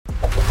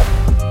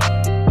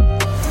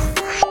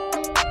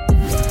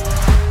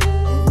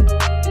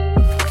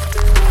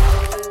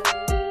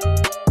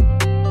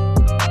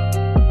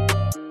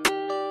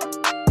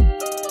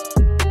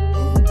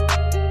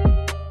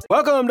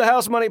Welcome to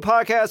House Money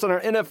Podcast on our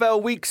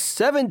NFL Week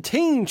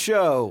 17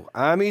 show.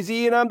 I'm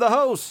Easy and I'm the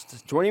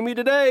host. Joining me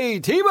today,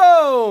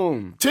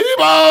 T-Bone!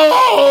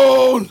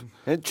 T-Bone!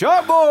 And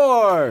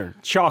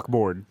Chalkboard!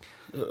 Chalkboard.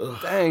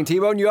 Dang,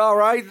 T-Bone, you all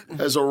right?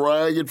 Has a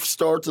ragged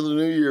start to the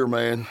new year,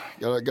 man.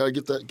 Gotta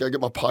get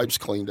my pipes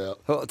cleaned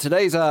out. Well,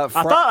 today's I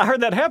thought I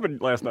heard that happen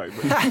last night.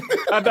 But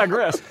I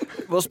digress.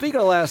 Well, speaking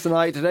of last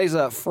night, today's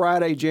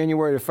Friday,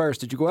 January the 1st.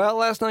 Did you go out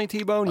last night,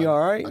 T-Bone? You all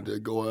right? I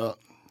did go out.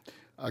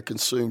 I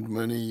consumed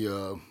many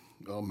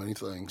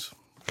things.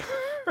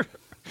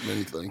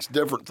 Many things.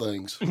 Different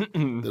things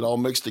that all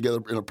mixed together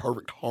in a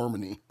perfect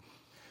harmony.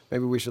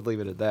 Maybe we should leave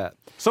it at that.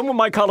 Someone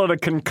might call it a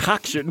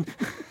concoction.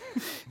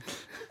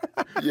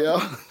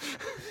 Yeah.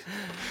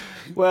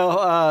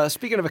 Well,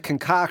 speaking of a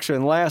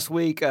concoction, last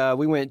week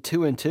we went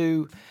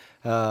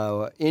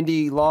 2-2.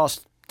 Indy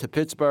lost to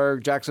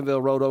Pittsburgh.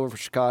 Jacksonville rolled over for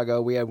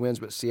Chicago. We had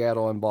wins with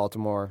Seattle and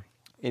Baltimore.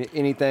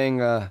 Anything?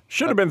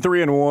 Should have been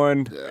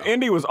 3-1. Yeah.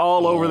 Indy was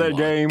all over that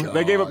game. God.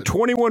 They gave up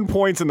 21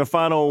 points in the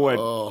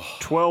final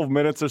 12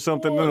 minutes or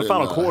something in the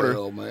final quarter.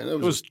 Hell, man? It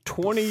was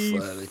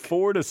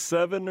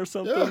 24-7 or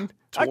something. Yeah,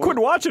 I quit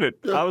watching it.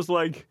 Yeah. I was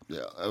like,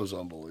 Yeah, that was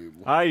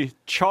unbelievable. I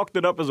chalked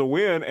it up as a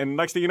win, and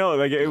next thing you know,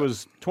 it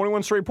was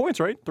 21 straight points,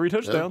 right? 3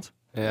 touchdowns.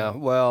 Yeah,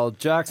 well,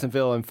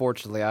 Jacksonville,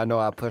 unfortunately, I know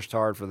I pushed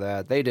hard for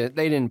that. They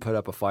didn't put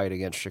up a fight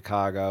against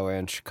Chicago,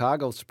 and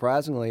Chicago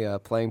surprisingly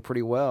playing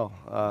pretty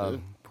well.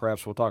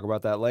 Perhaps we'll talk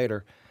about that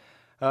later.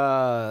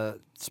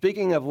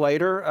 Speaking of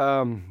later,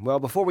 well,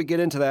 before we get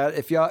into that,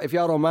 if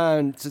y'all don't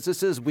mind, since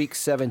this is Week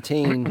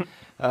 17,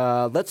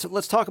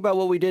 let's talk about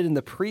what we did in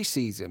the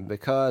preseason.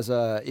 Because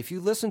if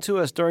you listen to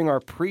us during our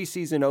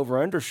preseason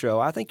over/under show,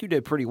 I think you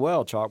did pretty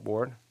well,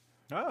 Chalkboard.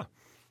 Ah.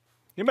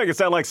 You make it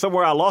sound like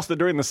somewhere I lost it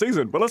during the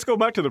season, but let's go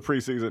back to the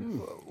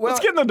preseason. Let's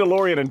get in the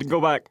DeLorean and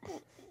go back.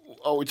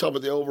 Oh, we talking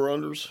about the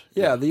over-unders?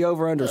 Yeah, the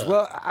over/unders.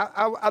 Well,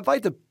 I'd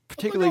like to I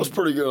particularly. was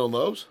pretty good on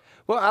those.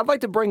 Well, I'd like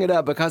to bring it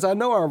up because I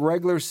know our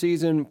regular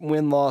season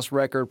win-loss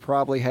record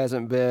probably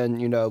hasn't been,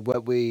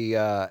 what we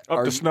Up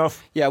to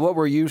snuff. Yeah, what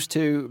we're used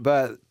to.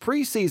 But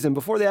preseason,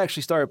 before they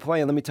actually started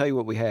playing, let me tell you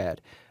what we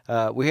had.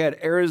 We had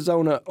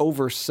Arizona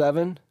over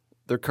 7.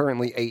 They're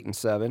currently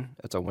 8-7.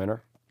 That's a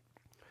winner.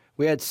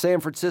 We had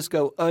San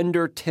Francisco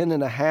under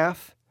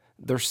 10.5.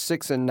 They're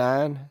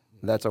 6-9.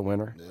 That's a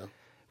winner. Yeah.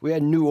 We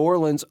had New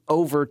Orleans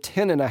over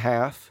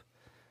 10.5.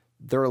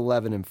 They're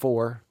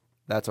 11-4.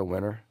 That's a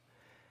winner.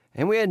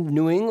 And we had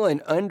New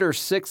England under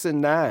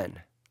 6-9,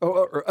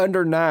 or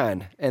under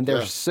 9, and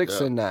they're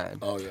 6-9.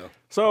 Oh yeah.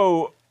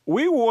 So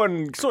we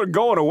won sort of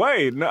going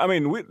away. I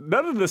mean,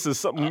 none of this is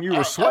something you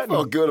were I sweating.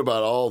 felt good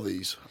about all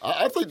these.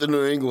 I think the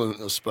New England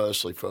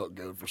especially felt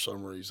good for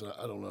some reason.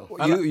 I don't know.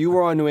 You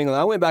were on New England.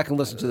 I went back and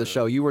listened to the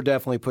show. You were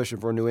definitely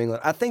pushing for New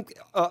England. I think,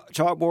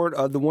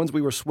 Chalkboard, the ones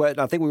we were sweating,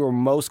 I think we were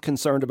most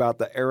concerned about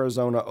the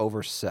Arizona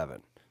over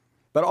 7.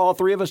 But all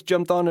three of us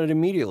jumped on it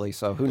immediately,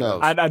 so who knows?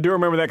 I do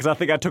remember that because I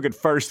think I took it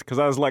first because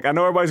I was like, I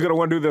know everybody's going to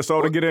want to do this,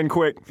 so to get in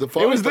quick.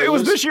 It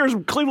was this year's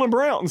Cleveland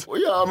Browns.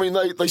 Well, yeah, I mean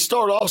they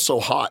start off so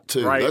hot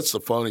too. Right. That's the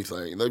funny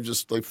thing.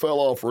 They fell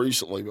off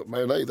recently, but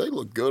man, they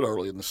look good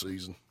early in the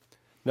season.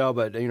 No,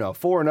 but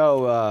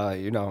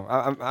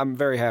 4-0. I'm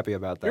very happy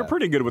about that. You're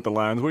pretty good with the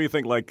lines. What do you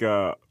think? Like,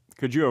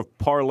 could you have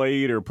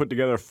parlayed or put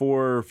together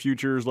 4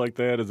 futures like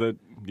that?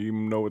 Do you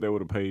know what they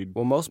would have paid?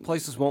 Well, most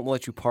places won't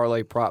let you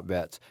parlay prop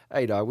bets.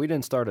 Hey, dog, we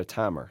didn't start a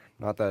timer.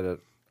 Not that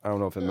I don't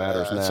know if it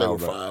matters It's now.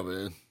 over But 5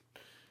 in.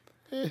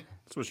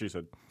 That's what she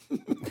said.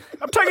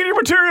 I'm taking your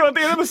material at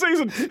the end of the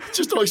season.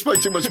 Just don't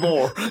expect too much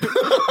more.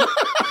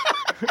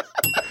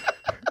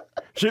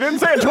 She didn't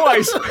say it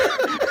twice.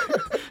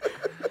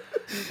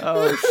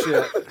 Oh,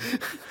 shit.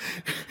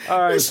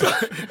 All right.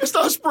 It's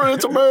not a sprint,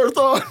 it's a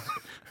marathon.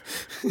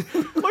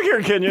 Look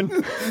here, Kenyon.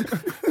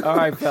 All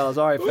right, fellas.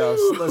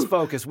 Let's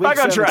focus. Week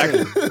Back on track.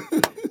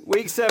 17.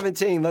 Week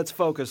 17. Let's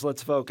focus. We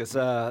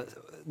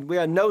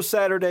got no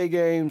Saturday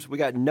games. We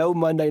got no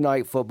Monday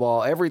night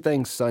football.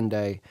 Everything's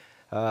Sunday.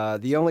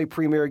 The only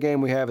premier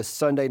game we have is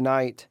Sunday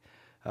night.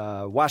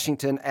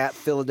 Washington at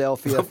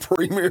Philadelphia. The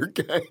premier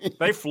game.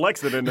 They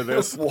flexed it into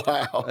this.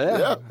 Wow.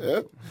 Yeah.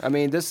 Yeah. I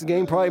mean, this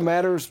game probably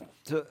matters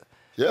to.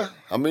 Yeah.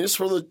 I mean, it's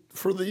for the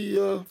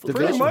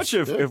Pretty much.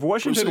 If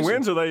Washington preseason.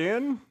 wins, are they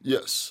in?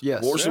 Yes.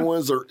 Yes. Washington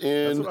wins, they're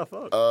in. That's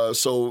what I thought.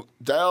 So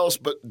Dallas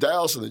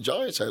and the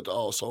Giants had to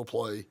also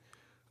play.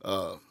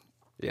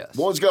 Yes.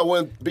 One's got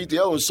to beat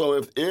the other.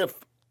 So if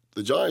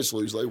the Giants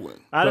lose, they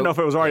win. I don't know if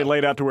it was already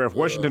laid out to where if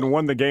Washington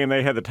won the game,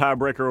 they had the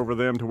tiebreaker over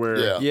them to where.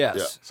 Yeah.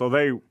 Yes. So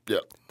they.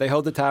 Yeah. They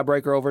hold the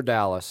tiebreaker over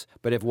Dallas,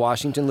 but if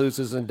Washington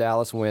loses and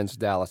Dallas wins,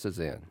 Dallas is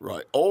in.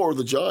 Right. Or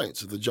the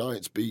Giants. If the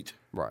Giants beat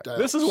Right. Dallas.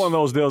 This is one of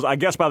those deals. I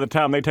guess by the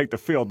time they take the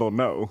field, they'll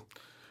know.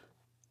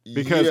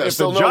 Because Yes, if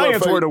the they'll know their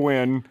Giants fate. were to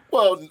win,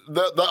 Well,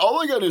 all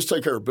they got to do is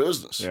take care of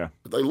business. Yeah.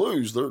 If they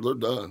lose, they're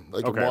done.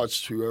 They can Okay.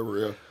 watch whoever.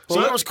 Yeah.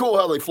 So that was cool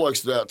how they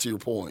flexed it out. To your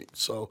point,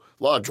 so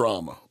a lot of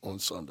drama on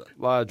Sunday.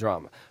 A lot of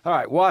drama. All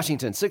right,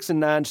 Washington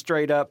 6-9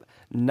 straight up.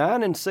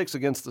 9-6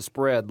 against the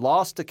spread,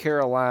 lost to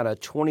Carolina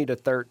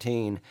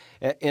 20-13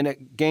 in a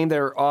game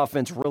their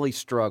offense really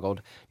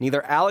struggled.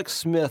 Neither Alex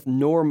Smith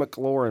nor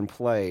McLaurin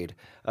played.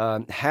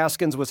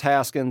 Haskins was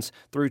Haskins,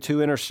 threw 2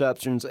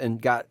 interceptions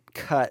and got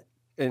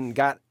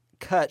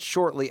cut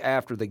shortly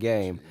after the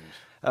game.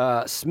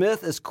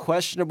 Smith is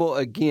questionable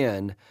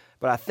again,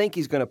 but I think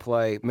he's going to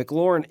play.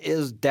 McLaurin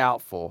is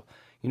doubtful.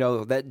 You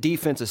know, that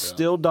defense is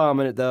still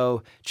dominant,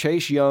 though.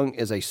 Chase Young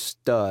is a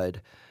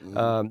stud.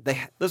 Listen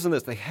to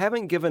this. They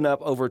haven't given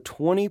up over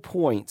 20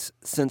 points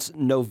since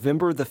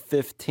November the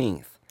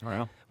 15th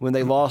when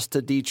they lost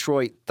to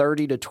Detroit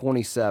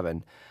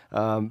 30-27.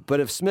 But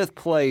if Smith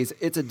plays,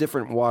 it's a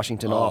different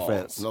Washington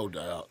offense. No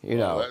doubt. You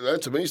know,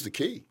 that to me is the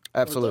key.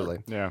 Absolutely.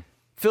 Yeah.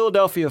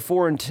 Philadelphia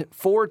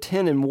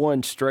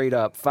 4-10-1 straight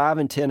up,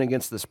 5-10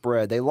 against the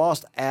spread. They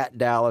lost at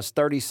Dallas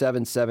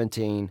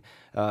 37-17.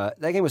 That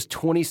game was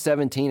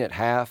 20-17 at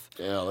half.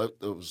 Yeah,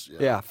 that was.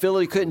 Yeah,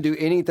 Philly couldn't do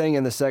anything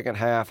in the second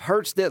half.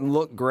 Hurts didn't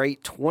look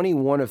great,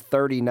 21 of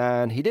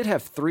 39. He did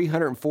have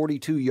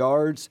 342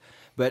 yards,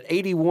 but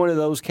 81 of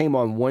those came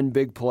on one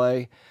big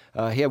play.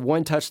 He had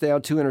 1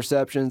 touchdown, 2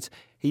 interceptions.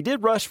 He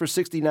did rush for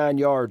 69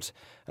 yards.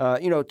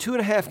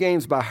 2.5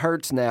 games by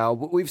Hurts now.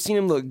 We've seen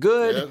him look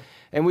good,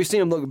 and we've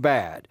seen him look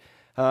bad.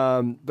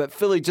 But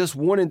Philly just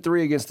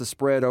 1-3 against the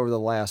spread over the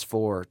last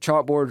 4.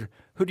 Chalkboard,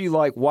 who do you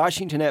like?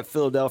 Washington at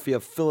Philadelphia,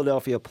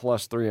 Philadelphia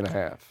plus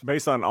 3.5.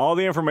 Based on all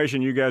the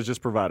information you guys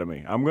just provided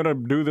me, I'm going to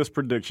do this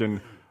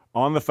prediction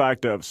on the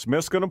fact of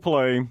Smith's going to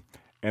play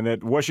and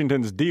that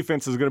Washington's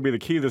defense is going to be the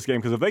key to this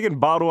game, because if they can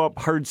bottle up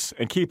Hurts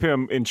and keep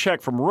him in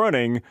check from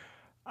running,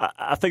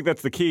 I think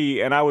that's the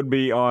key, and I would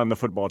be on the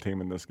football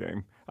team in this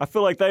game. I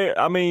feel like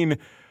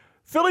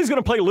Philly's going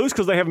to play loose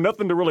because they have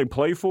nothing to really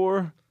play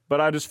for,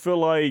 but I just feel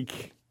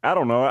like, I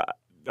don't know.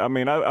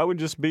 I would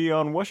just be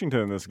on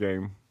Washington in this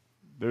game.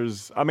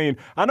 I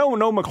know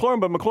no McLaurin,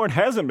 but McLaurin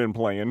hasn't been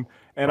playing,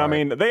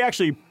 and they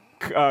actually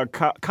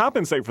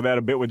compensate for that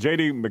a bit with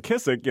J.D.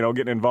 McKissick,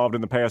 getting involved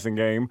in the passing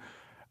game.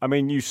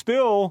 You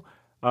still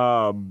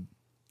and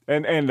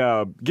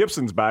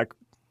Gibson's back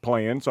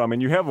playing, so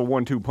you have a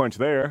 1-2 punch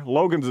there.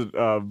 Logan's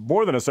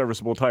more than a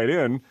serviceable tight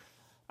end.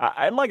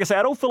 And like I said,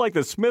 I don't feel like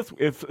that Smith,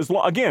 as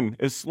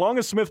long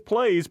as Smith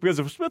plays, because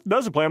if Smith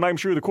doesn't play, I'm not even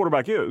sure who the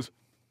quarterback is.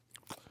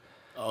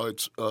 Oh,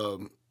 it's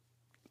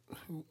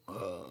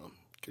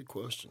good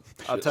question.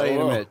 I'll tell you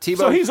in a minute. Tebow,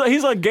 so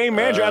he's a game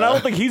manager, and I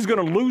don't think he's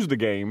going to lose the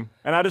game.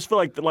 And I just feel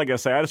like I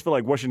just feel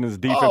like Washington's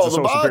defense is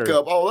so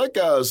superior. That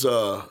guy's,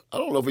 I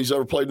don't know if he's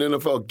ever played an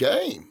NFL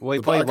game. Well,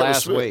 he played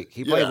last week.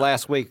 He played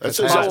last week. That's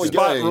his only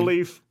spot game.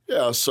 Relief.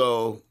 Yeah,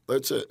 so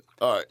that's it.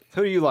 All right.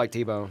 Who do you like,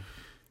 T-Bone?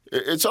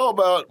 It's all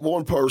about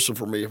one person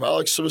for me. If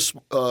Alex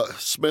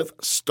Smith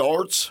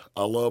starts,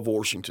 I love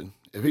Washington.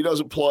 If he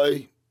doesn't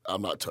play,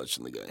 I'm not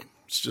touching the game.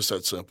 It's just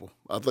that simple.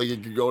 I think he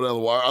could go down the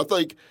wire. I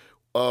think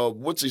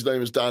what's his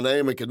name is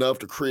dynamic enough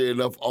to create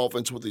enough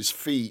offense with his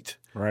feet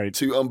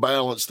to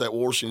unbalance that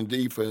Washington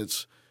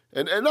defense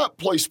and not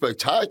play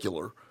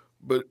spectacular,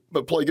 but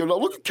play good. Now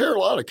look at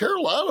Carolina.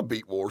 Carolina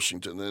beat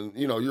Washington, and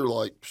you're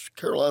like,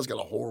 Carolina's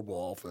got a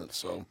horrible offense.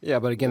 So yeah,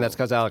 but again, that's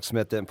because Alex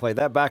Smith didn't play.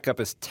 That backup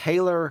is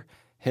Taylor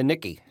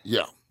Heineke.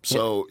 Yeah.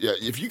 So yeah,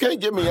 if you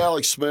can't give me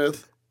Alex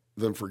Smith,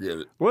 then forget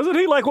it. Wasn't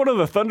he like one of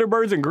the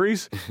Thunderbirds in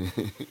Greece?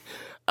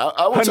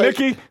 I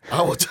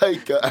will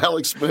take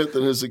Alex Smith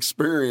and his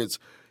experience,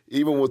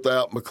 even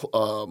without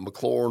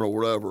McLaurin or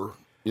whatever,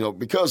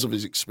 because of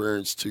his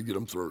experience to get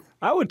him through.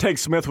 I would take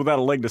Smith without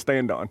a leg to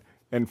stand on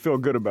and feel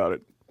good about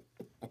it.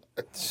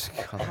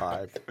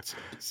 God.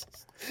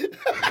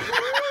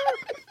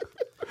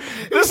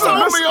 This threw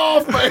me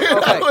off, man.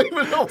 Okay. I don't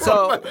even know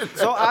So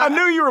I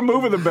knew you were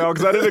moving the bell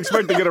because I didn't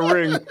expect to get a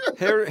ring.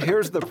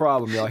 Here's the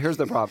problem, y'all. Here's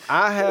the problem.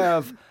 I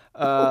have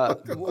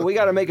we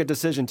got to make a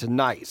decision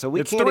tonight. So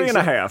it's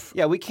 3.5.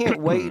 Yeah, we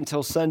can't wait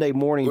until Sunday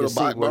morning to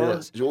see what it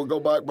is. Do you want to go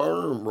back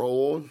burner and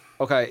roll on?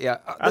 Okay, yeah.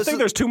 I think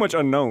there's too much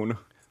unknown.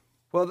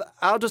 Well,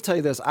 I'll just tell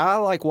you this. I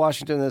like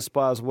Washington in this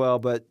spot as well,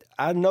 but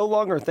I no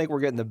longer think we're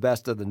getting the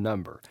best of the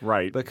number.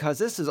 Right. Because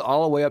this is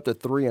all the way up to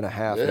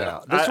 3.5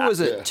 now. This was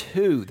at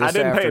 2 this I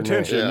didn't pay afternoon.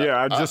 attention.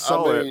 Yeah, I just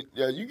saw it.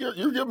 Yeah,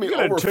 you're giving me got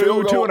a over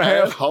 2.5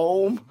 at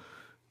home,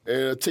 and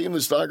a team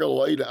that's not going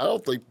to lay down. I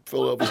don't think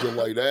Philadelphia's going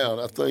to lay down.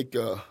 I think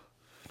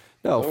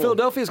no,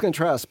 Philadelphia's going to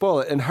try to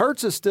spoil it, and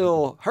Hurts is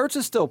still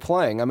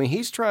playing.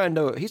 He's trying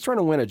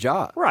to win a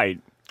job.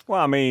 Right.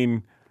 Well,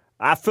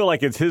 I feel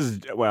like it's his.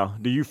 Well,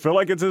 do you feel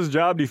like it's his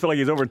job? Do you feel like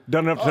he's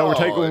done enough to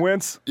overtake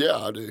Wentz? Yeah,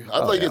 I do.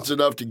 I think it's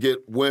enough to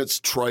get Wentz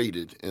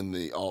traded in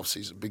the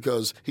offseason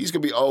because he's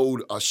going to be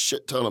owed a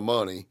shit ton of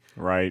money.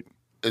 Right.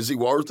 Is he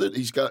worth it?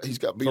 He's got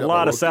beat up a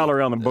lot of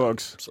salary on the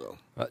books. So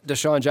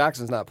Deshaun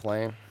Jackson's not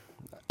playing.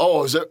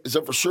 Oh, is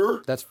that for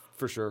sure? That's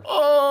for sure.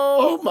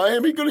 Oh,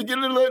 Miami going to get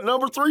into that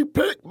number 3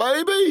 pick,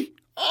 baby.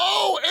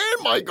 Oh,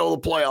 and might go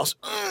to the playoffs.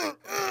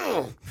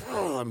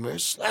 Oh, man,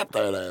 slap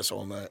that ass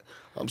on that.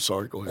 I'm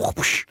sorry, go ahead.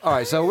 All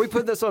right, so we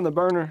put this on the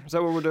burner. Is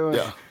that what we're doing?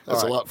 Yeah,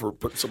 that's a lot for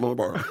putting something on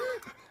the burner.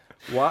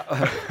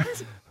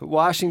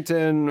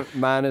 Washington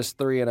minus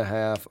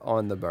 3.5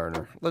 on the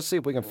burner. Let's see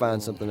if we can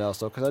find something else,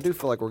 though, because I do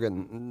feel like we're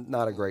getting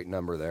not a great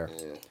number there.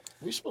 Yeah.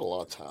 We spent a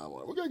lot of time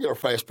on it. We got to get our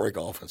fast break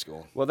offense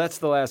going. Well, that's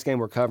the last game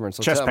we're covering.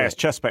 So Chest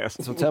tell pass.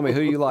 So tell me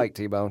who you like,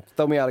 T-Bone.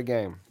 Throw me out a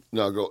game.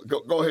 No, go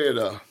ahead.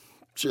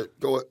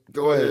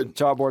 Go ahead.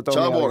 Chalkboard,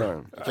 throw me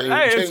out a game.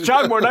 Hey, it's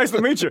Chalkboard. Nice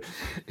to meet you.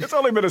 It's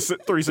only been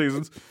 3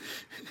 seasons.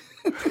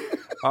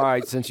 All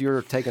right, since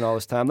you're taking all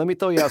this time, let me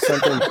throw you out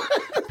something.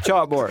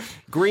 Chalkboard.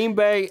 Green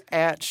Bay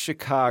at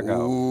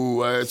Chicago.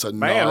 Ooh, that's a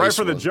Man, nice right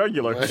for the one.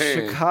 jugular. Man.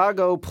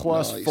 Chicago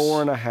plus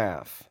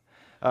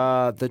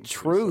 4.5. The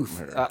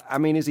truth, I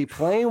mean, is he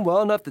playing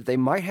well enough that they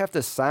might have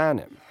to sign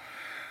him?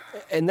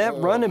 And that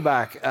running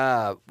back,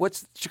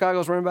 what's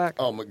Chicago's running back?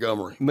 Oh,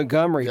 Montgomery.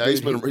 Montgomery. Yeah,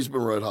 dude, he's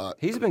been red hot.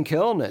 he's been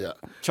killing it. Yeah.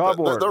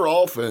 Chalkboard. Their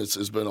offense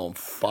has been on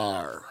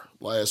fire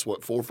last 4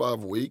 or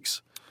 5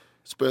 weeks.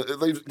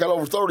 They've got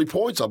over 30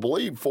 points, I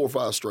believe, 4 or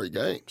 5 straight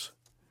games.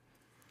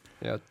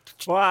 Yeah.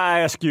 Well, I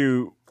ask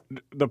you,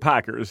 the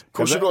Packers. Of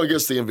course, you're going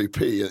against the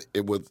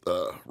MVP with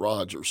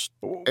Rodgers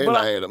and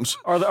Adams.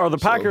 Are the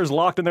Packers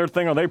locked in their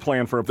thing? Or are they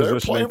playing for a They're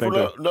position? playing for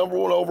the number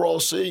 1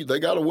 overall seed. They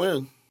got to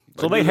win.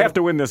 So they have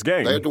to win this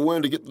game. They have to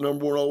win to get the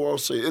number 1 overall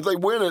seed. If they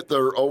win it,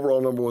 they're overall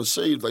number 1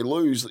 seed. If they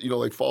lose,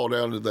 they fall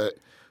down to that.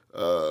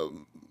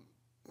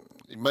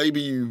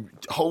 Maybe you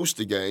host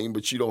a game,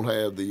 but you don't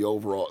have the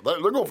overall. They're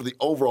going for the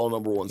overall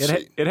number 1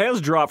 seed. It has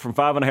dropped from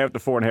 5.5 to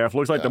 4.5.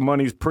 Looks like the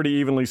money's pretty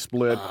evenly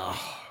split.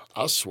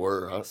 I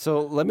swear.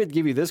 So let me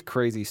give you this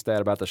crazy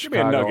stat about the me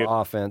a nugget.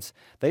 Chicago offense.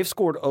 They've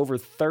scored over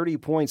 30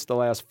 points the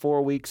last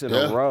 4 weeks in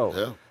a row.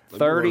 Yeah.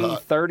 30,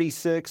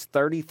 36,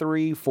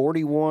 33,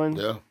 41.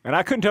 Yeah. And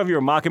I couldn't tell if you were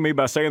mocking me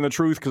by saying the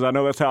truth because I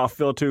know that's how I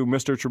feel too,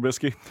 Mr.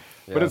 Trubisky.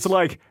 But it's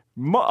like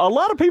a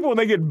lot of people when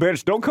they get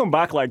benched don't come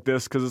back like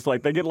this because it's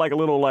like they get like a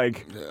little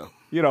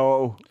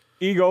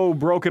ego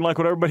broken like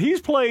whatever. But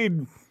he's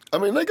played. I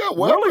mean, they got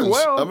weapons. Really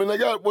well. I mean, they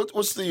got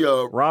what's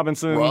the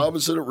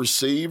Robinson at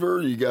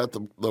receiver. You got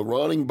the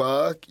running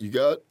back. You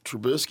got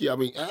Trubisky. I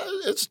mean,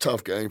 it's a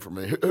tough game for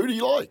me. Who do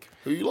you like?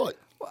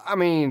 I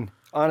mean,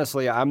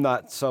 honestly, I'm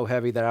not so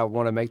heavy that I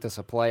want to make this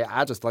a play.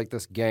 I just like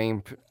this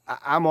game.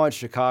 I'm on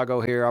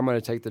Chicago here. I'm going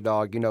to take the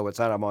dog. You know what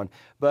side I'm on.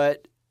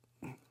 But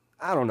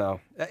I don't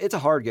know. It's a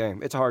hard game.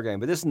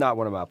 But this is not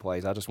one of my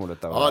plays. I just want to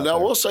throw it out now,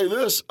 there. we'll say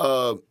this.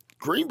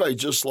 Green Bay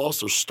just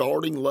lost their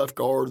starting left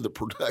guard that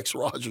protects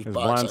Rodgers'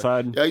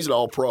 blindside. Yeah, he's an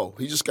all-pro.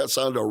 He just got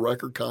signed to a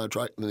record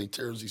contract, and then he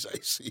tears his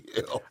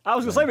ACL. I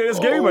was going to say, man, this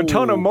gave him a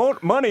ton of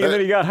money, and then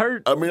he got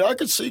hurt. I mean, I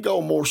could see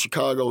going more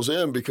Chicago's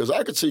in because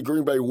I could see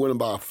Green Bay winning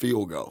by a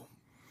field goal.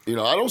 I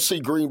don't see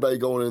Green Bay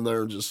going in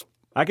there and just.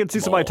 I could see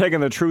somebody taking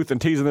the truth and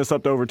teasing this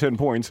up to over 10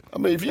 points. I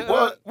mean, if you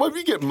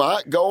get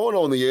Mike going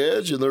on the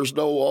edge and there's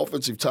no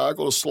offensive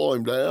tackle to slow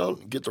him down,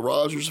 get to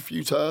Rodgers a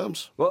few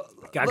times. Well,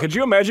 God, could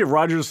you imagine if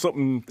Rodgers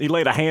he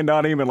laid a hand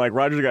on him and like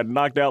Rodgers got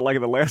knocked out like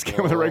in the last game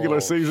of the regular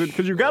season?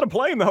 Because you got to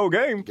play him the whole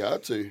game.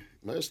 Got to.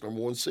 That's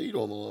number 1 seed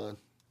on the line.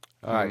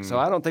 all right, so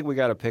I don't think we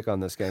got to pick on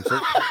this game. So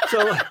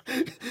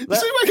You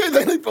see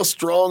anything they feel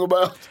strong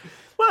about?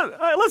 Well,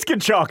 let's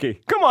get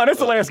chalky. Come on, it's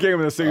the last game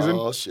of the season.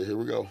 Oh, shit. Here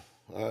we go.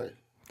 All right.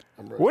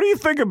 I'm ready. What do you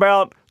think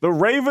about the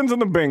Ravens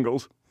and the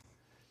Bengals?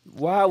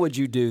 why would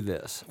you do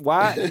this?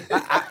 Why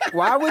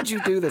would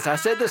you do this? I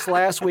said this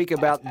last week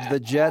about the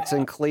Jets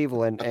in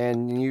Cleveland,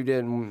 and you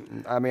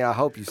didn't. I mean, I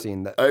hope you've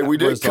seen that. Hey, we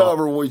did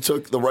cover when we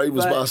took the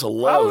Ravens by 11.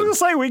 I was going to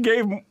say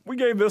we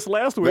gave this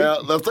last week.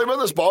 Now, the thing about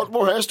this,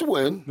 Baltimore has to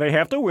win. They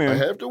have to win.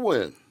 They have to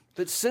win.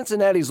 But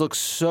Cincinnati's looked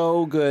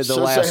so good the Since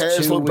last they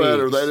has 2 looked weeks.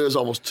 better, that is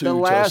almost 2 the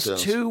last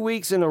touchdowns. 2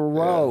 weeks in a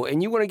row,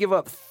 and you want to give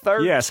up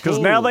 13. Yes, because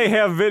now they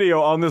have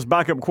video on this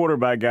backup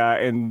quarterback guy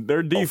and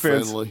their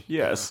defense. Finley.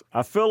 Yes,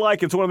 I feel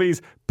like it's one of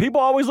these.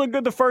 People always look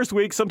good the first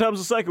week, sometimes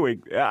the second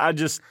week. I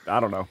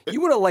don't know.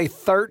 You want to lay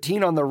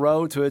 13 on the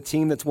road to a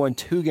team that's won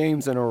 2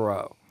 games in a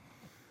row.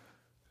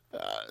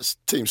 This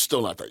team's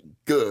still not that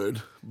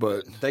good,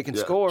 but They can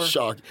score.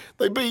 Shocking.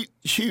 They beat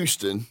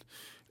Houston,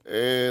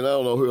 and I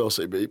don't know who else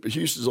they beat, but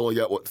Houston's only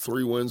got,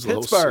 3 wins the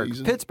whole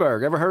season?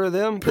 Pittsburgh. Ever heard of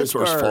them?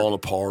 Pittsburgh's falling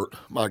apart.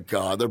 My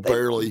God,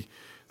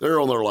 they're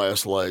on their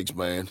last legs,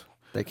 man.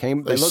 They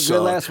looked suck.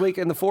 good last week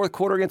in the fourth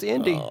quarter against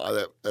Indy.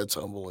 That's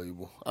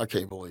unbelievable. I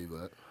can't believe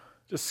that.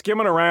 Just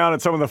skimming around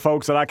at some of the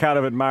folks that I kind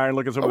of admire and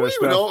look at some of their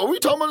stuff. Are we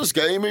talking about this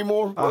game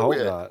anymore? I hope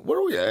not. Where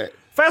are we at?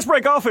 Fast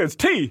break offense.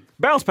 T.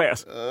 Bounce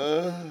pass.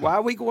 Why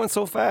are we going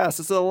so fast?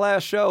 This is the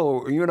last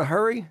show. Are you in a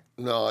hurry?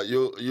 No,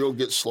 you'll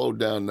get slowed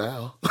down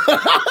now.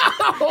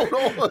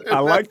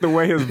 I like the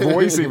way his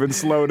voice even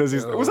slowed as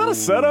he's. Was that a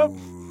setup?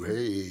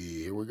 Hey,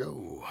 here we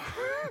go.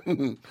 I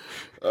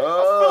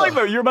feel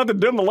like you're about to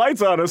dim the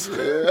lights on us.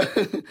 Yeah.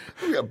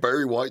 We got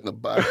Barry White in the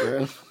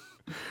background.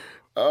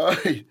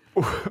 Hey,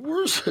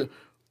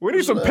 We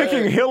need some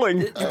picking hilling.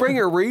 Did you bring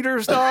your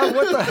readers, dog?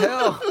 What the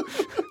hell?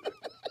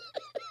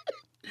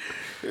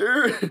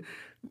 Here,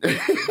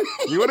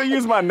 You want to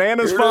use my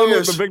Nana's Here it phone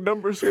with is. the big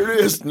numbers? Here it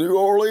is, New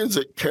Orleans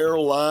at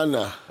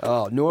Carolina.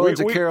 Oh, New Orleans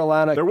at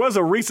Carolina. There was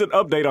a recent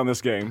update on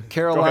this game.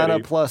 Carolina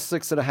Abe. plus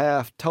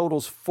 6.5.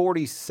 Totals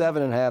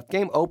 47.5.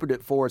 Game opened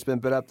at 4. It's been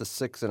bet up to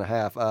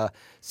 6.5.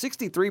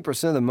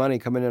 63% of the money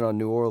coming in on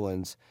New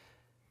Orleans.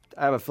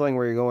 I have a feeling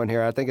where you're going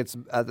here. I think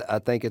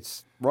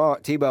it's wrong.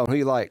 T-Bone, who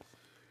you like?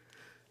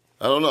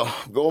 I don't know.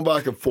 Going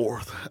back and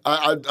forth.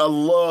 I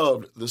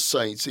loved the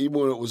Saints, even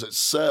when it was at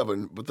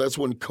 7, but that's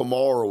when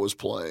Kamara was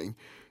playing.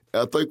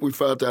 I think we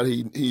found out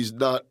he's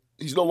no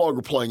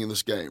longer playing in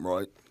this game,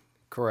 right?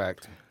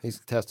 Correct. He's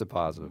tested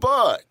positive.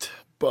 But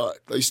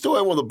they still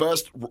have one of the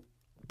best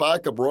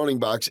backup running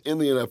backs in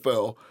the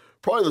NFL.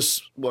 Probably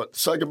the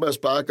second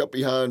best backup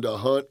behind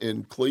Hunt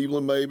in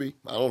Cleveland, maybe.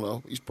 I don't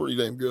know. He's pretty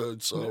damn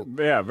good. So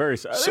Yeah, very.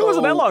 It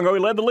wasn't that long ago.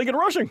 He led the league in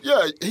rushing.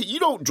 yeah, you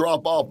don't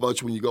drop off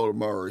much when you go to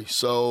Murray.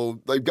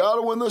 So they've got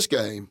to win this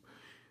game.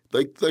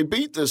 They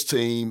beat this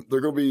team.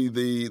 They're going to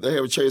be they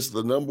have a chance at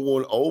the number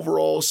 1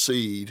 overall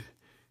seed,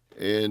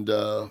 and they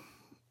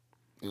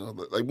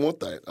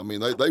want that. I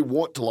mean, they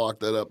want to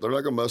lock that up. They're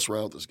not going to mess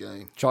around with this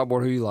game.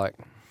 Chalkboard, who you like?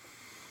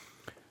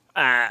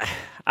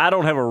 I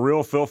don't have a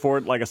real feel for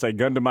it. Like I say,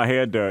 gun to my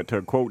head,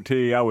 to quote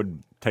T, I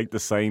would take the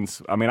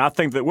Saints. I mean, I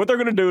think that what they're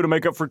going to do to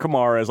make up for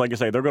Kamara is, like I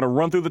say, they're going to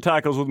run through the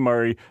tackles with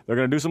Murray. They're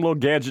going to do some little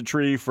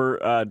gadgetry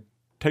for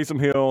Taysom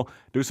Hill,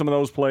 do some of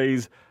those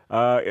plays.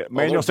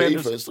 Emmanuel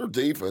Sanders. Their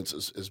defense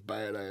is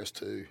badass,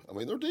 too. I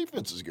mean, their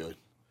defense is good.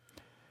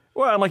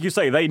 Well, and like you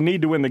say, they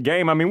need to win the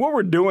game. I mean, what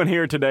we're doing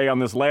here today on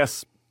this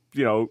last,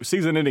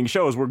 season-ending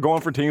show is we're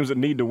going for teams that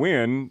need to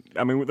win.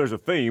 I mean, there's a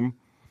theme.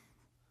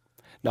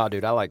 No,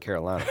 dude, I like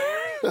Carolina.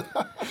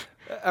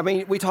 I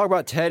mean, we talk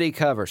about Teddy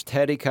covers.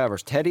 Teddy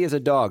is a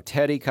dog.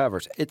 Teddy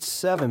covers. It's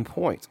 7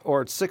 points,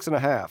 or it's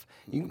 6.5.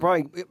 You can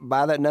probably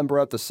buy that number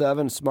up to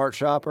 7, smart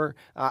shopper.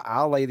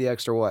 I'll lay the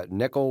extra,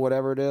 nickel,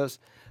 whatever it is.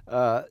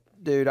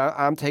 Dude,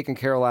 I'm taking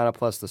Carolina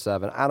plus the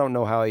 7. I don't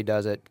know how he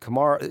does it.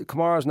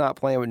 Kamara's not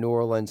playing with New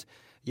Orleans.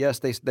 Yes,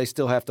 they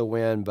still have to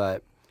win,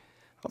 but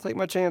I'll take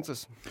my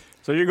chances.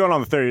 So you're going on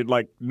the theory,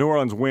 like New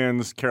Orleans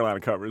wins, Carolina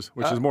covers,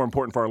 which is more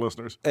important for our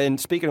listeners. And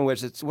speaking of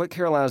which, it's what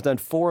Carolina's done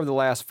 4 of the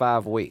last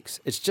 5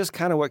 weeks. It's just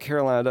kind of what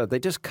Carolina does. They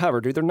just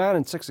cover, dude. They're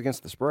 9-6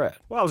 against the spread.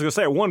 Well, I was going to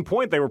say, at one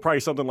point, they were probably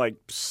something like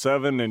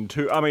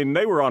 7-2. I mean,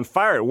 they were on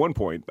fire at one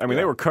point. I mean,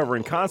 they were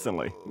covering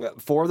constantly.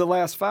 4 of the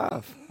last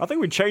 5. I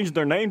think we changed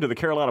their name to the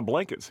Carolina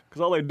Blankets because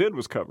all they did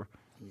was cover.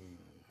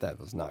 That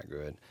was not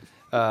good.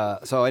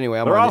 So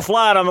anyway, they're all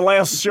flying on the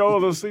last show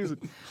of the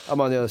season.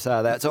 I'm on the other side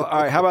of that. So,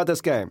 all right, how about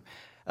this game?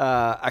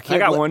 I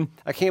got one.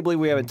 I can't believe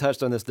we haven't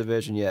touched on this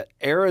division yet.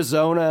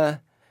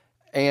 Arizona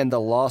and the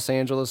Los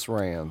Angeles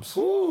Rams.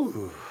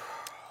 Ooh.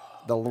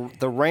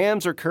 The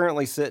Rams are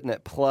currently sitting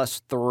at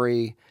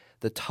 +3.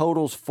 The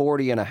total's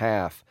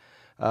 40.5.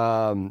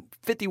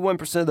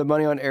 51% of the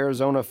money on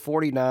Arizona,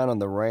 49 on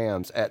the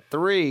Rams. At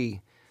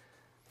 3,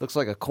 looks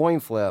like a coin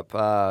flip.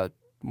 What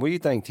do you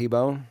think,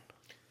 T-Bone?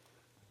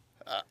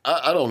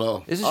 I don't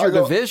know. This is your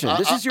division.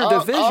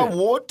 I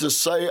want to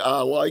say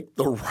I like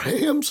the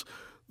Rams.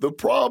 The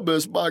problem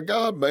is, my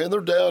God, man, they're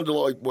down to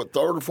like, 3rd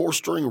or 4th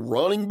string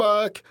running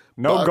back.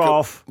 No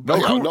golf. No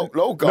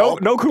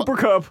golf. No Cooper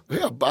Kupp.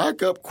 Yeah,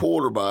 backup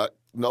quarterback.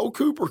 No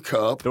Cooper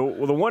Kupp. The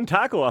one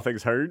tackle I think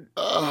is hurt.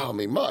 I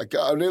mean, my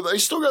God. I mean, they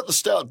still got the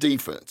stout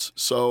defense.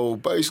 So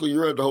basically,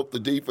 you're going to hope the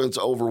defense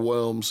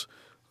overwhelms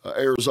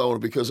Arizona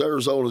because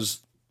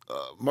Arizona's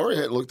Murray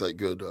hadn't looked that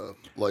good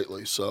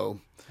lately.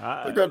 So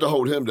they're going to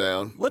hold him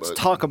down. Let's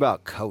talk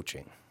about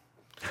coaching.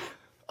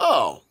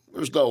 Oh,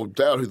 there's no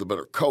doubt who the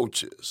better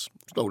coach is.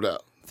 There's no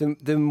doubt.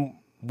 Then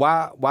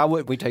why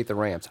wouldn't we take the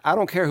Rams? I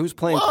don't care who's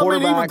playing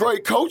quarterback. I mean, even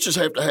great coaches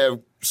have to have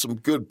some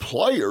good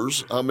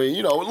players. I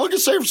mean, look at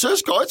San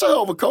Francisco. That's a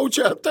hell of a coach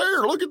out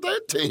there. Look at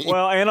that team.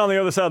 Well, and on the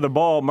other side of the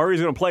ball,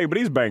 Murray's going to play, but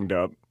he's banged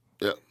up.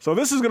 Yeah. So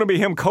this is going to be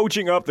him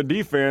coaching up the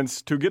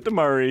defense to get to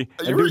Murray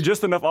and do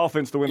just enough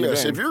offense to win the game.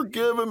 Yes, if you're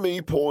giving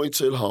me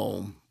points at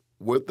home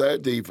with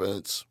that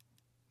defense,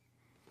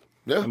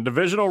 yeah. And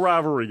divisional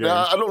rivalry game.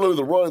 Now, I don't know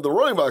the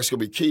running back's going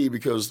to be key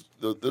because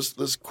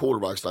this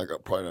quarterback's probably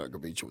not going to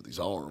beat you with these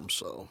arms.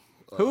 So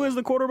who is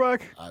the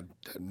quarterback? I have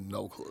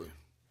no clue.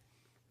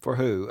 For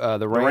who?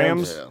 The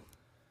Rams? Yeah.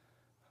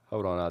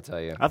 Hold on, I'll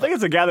tell you. I think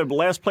it's the guy that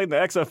last played in the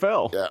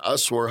XFL. Yeah, I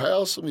swear,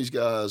 how some of these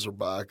guys are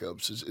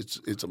backups.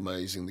 It's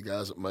amazing, the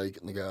guys that make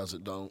it and the guys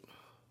that don't.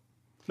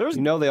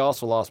 They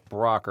also lost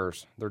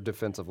Brockers, their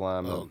defensive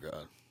lineman. Oh,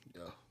 God.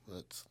 Yeah,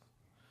 that's...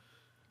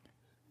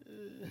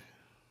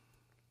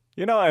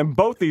 And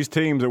both these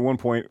teams at one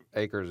point.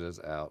 Akers is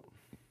out.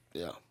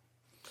 Yeah.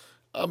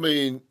 I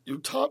mean, your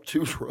top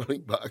 2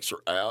 running backs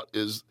are out.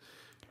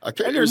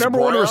 And your number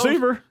 1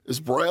 receiver. Is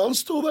Brown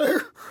still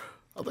there?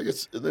 I think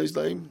it's his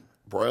name.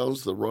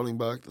 Brown's the running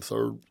back, the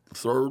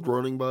third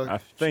running back. I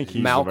think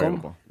he's Malcolm.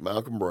 available.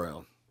 Malcolm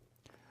Brown.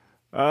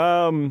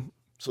 Um,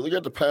 So they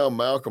got to pound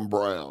Malcolm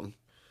Brown,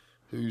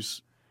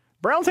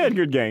 Brown's had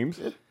good games.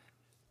 Yeah.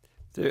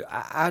 Dude,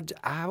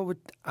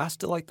 I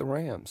still like the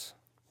Rams.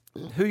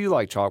 Who you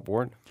like,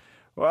 Chalkboard?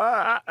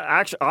 Well,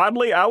 actually,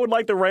 oddly, I would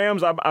like the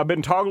Rams. I've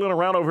been toggling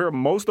around over here.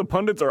 Most of the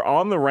pundits are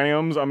on the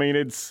Rams. I mean,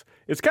 it's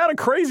kind of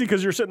crazy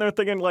because you're sitting there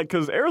thinking, like,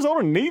 because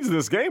Arizona needs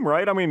this game,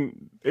 right? I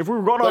mean, if we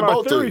were going on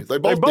our theory, they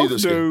both need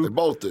this game. They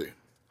both do.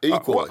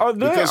 Equally.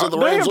 Because if the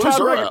Rams lose,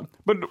 they're out.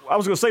 But I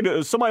was going to say,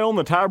 does somebody own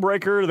the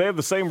tiebreaker? They have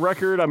the same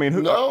record? I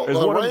mean, no,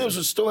 the Rams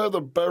would still have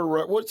the better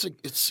record. What's it?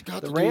 It's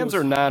got the to Rams do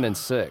with, are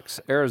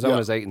 9-6.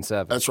 Arizona's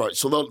 8-7. That's right.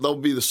 So they'll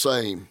be the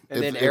same.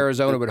 And then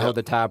Arizona would hold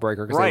the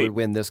tiebreaker because they would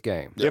win this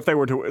game. If they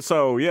were to.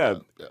 So,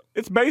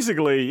 it's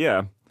basically,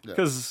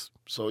 because.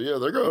 So,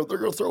 they're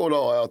gonna throw it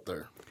all out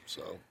there.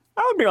 So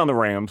I would be on the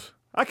Rams.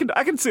 I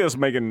can see us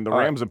making the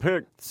Rams a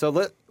pick. So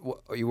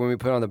you want me to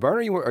put it on the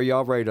burner? Or are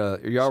y'all ready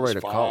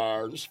to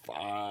call? Just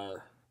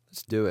fire.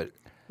 Let's do it.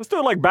 Let's do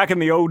it like back in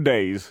the old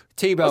days.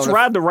 T-Bone. Let's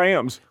ride the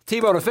Rams.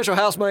 T-Bone, official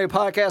House Money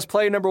Podcast,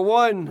 play number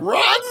 1.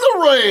 Riding the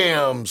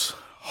Rams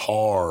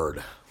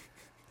hard.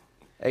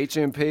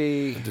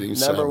 HMP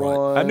number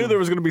 1. I knew there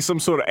was going to be some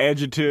sort of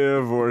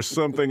adjective or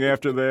something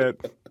after that.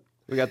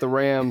 We got the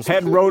Rams.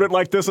 Hadn't wrote it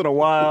like this in a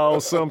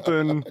while,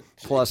 something.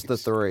 Plus the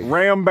 3.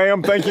 Ram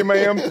bam, thank you,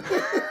 ma'am.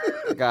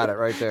 Got it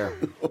right there.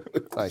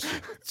 Thank you.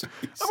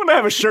 I'm going to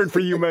have a shirt for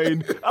you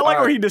made. I like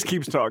where he just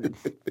keeps talking.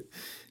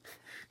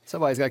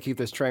 Somebody's got to keep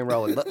this train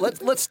rolling.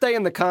 Let's stay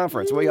in the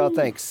conference. What do y'all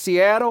think?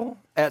 Seattle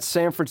at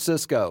San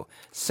Francisco.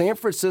 San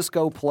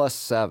Francisco plus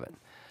 7.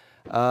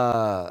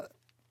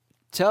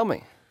 Tell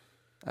me.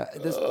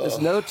 This is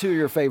no 2 of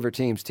your favorite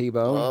teams,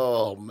 T-Bone.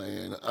 Oh,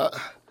 man.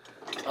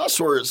 I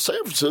swear, it's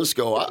San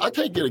Francisco. I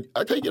can't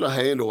get a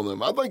handle on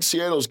them. I think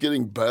Seattle's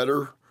getting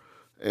better,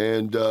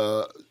 and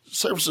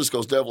San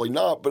Francisco's definitely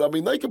not. But, I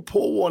mean, they can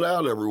pull one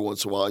out every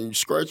once in a while. You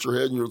scratch your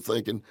head and you're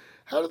thinking,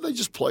 how did they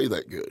just play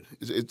that good?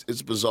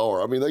 It's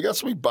bizarre. I mean, they got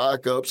so many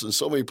backups in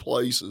so many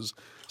places,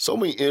 so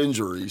many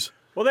injuries.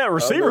 Well, that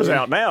receiver's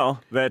out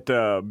now. That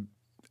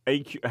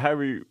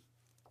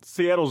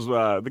Seattle's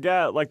the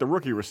guy, like the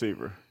rookie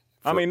receiver.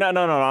 I mean, no,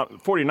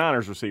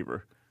 49ers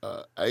receiver.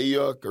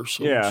 Ayuk or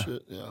some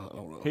shit. Yeah, I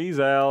don't know. He's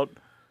out.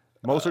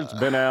 Mostert's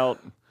been out.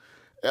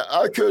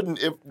 I couldn't.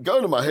 If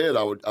going to my head,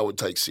 I would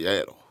take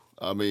Seattle.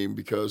 I mean,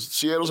 because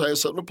Seattle's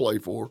has something to play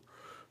for.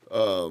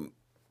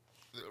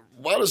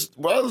 Why does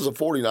the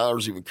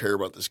 49ers even care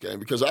about this game?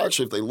 Because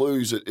actually, if they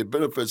lose, it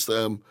benefits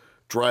them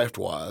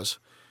draft-wise.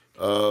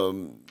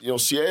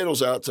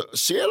 Seattle's out.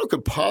 Seattle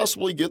could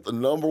possibly get the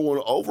number 1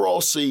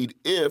 overall seed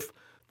if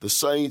the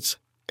Saints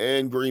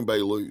and Green Bay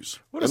lose.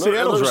 What is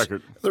Seattle's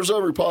record? There's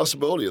every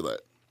possibility of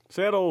that.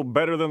 Seattle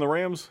better than the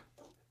Rams?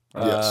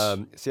 Yes.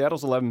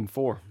 Seattle's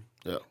 11-4.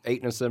 Yeah.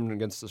 8-7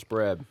 against the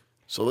spread.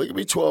 So they could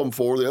be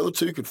 12-4. The other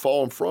 2 could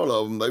fall in front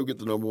of them. They would get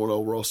the number 1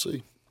 overall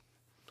seed.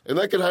 And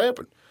that could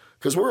happen.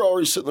 Because we're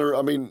already sitting there,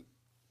 I mean,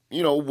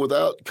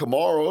 without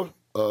Kamara,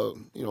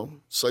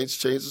 Saints'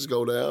 chances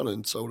go down,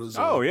 and so does.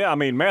 I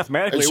mean,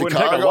 mathematically, it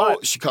wouldn't take a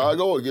lot.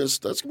 Chicago that's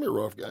going to be a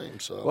rough game.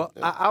 So, well,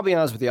 I'll be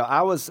honest with you.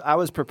 I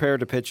was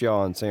prepared to pitch you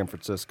on San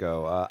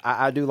Francisco.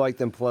 I do like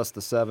them plus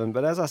the 7,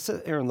 but as I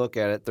sit here and look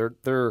at it,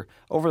 they're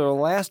over their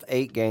last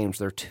 8 games,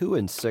 they're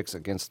 2-6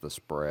 against the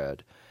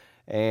spread.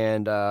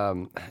 And,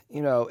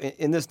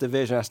 in this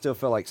division, I still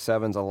feel like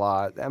 7's a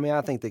lot. I mean,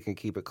 I think they can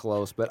keep it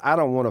close, but I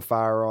don't want to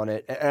fire on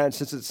it. And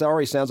since it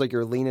already sounds like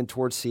you're leaning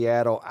towards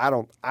Seattle, I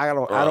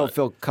don't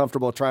feel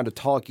comfortable trying to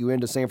talk you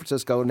into San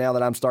Francisco now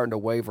that I'm starting to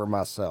waver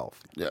myself.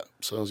 Yeah,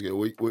 sounds good.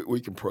 We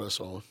can press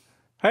on.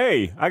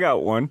 Hey, I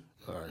got one.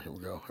 All right, here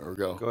we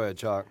go. Go ahead,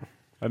 Chalk.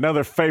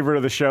 Another favorite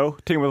of the show.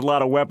 Team with a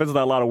lot of weapons,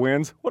 not a lot of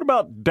wins. What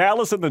about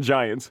Dallas and the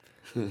Giants?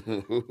 All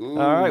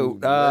right.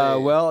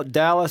 Well,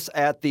 Dallas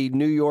at the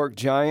New York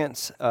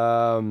Giants.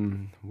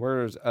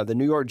 Where's the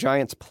New York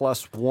Giants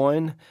plus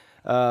 1?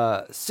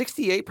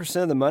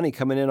 68% of the money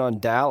coming in on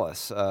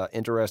Dallas.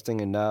 Interesting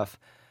enough.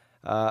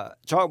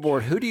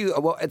 Chalkboard, who do you?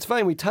 Well, it's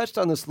funny. We touched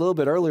on this a little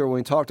bit earlier when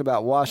we talked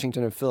about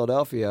Washington and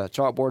Philadelphia.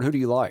 Chalkboard, who do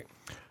you like?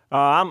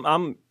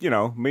 I'm,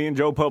 me and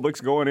Joe Public's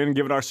going in and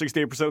giving our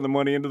 68% of the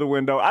money into the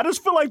window. I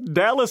just feel like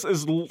Dallas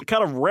is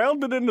kind of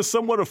rounded into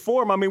somewhat of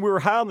form. I mean, we were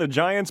high on the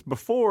Giants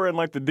before, and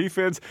like the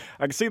defense,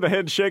 I can see the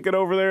head shaking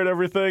over there and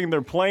everything.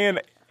 They're playing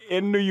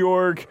in New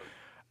York.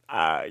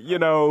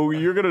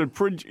 You're going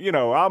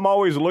to, I'm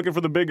always looking for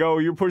the big O.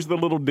 You push the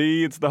little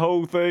D. It's the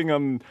whole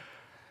thing.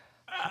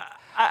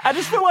 I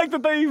just feel like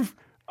that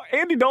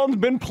Andy Dalton's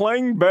been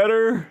playing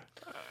better.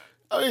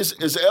 I mean,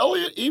 is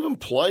Elliott even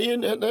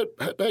playing? Had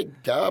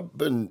that guy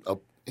been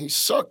he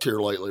sucked here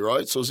lately,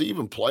 right? So is he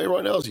even playing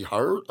right now? Is he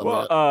hurt?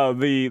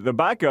 The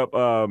backup.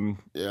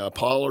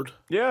 Pollard.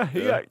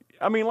 Yeah.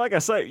 I mean, like I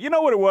say, you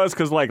know what it was?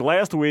 Because like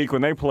last week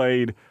when they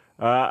played,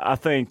 I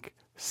think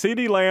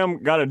CeeDee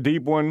Lamb got a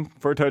deep one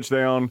for a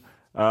touchdown.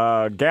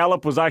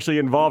 Gallup was actually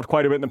involved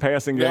quite a bit in the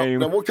passing game.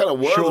 Now, what kind of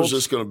weather is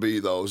this going to be,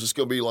 though? Is this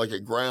going to be like a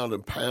ground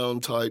and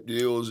pound type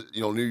deal? Is it,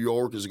 New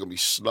York, is it going to be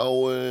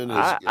snowing?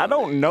 I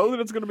don't know that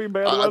it's going to be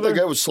bad weather. I think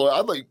that was slow.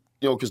 I think,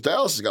 because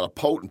Dallas has got a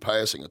potent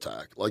passing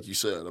attack, like you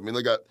said. I mean,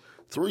 they got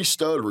 3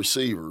 stud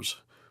receivers.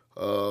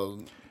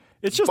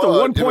 It's just a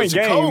 1-point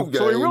game,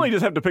 so we really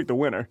just have to pick the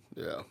winner.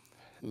 Yeah.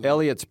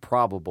 Elliott's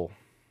probable.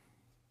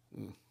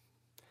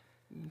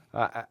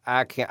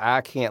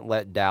 I can't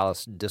let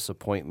Dallas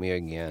disappoint me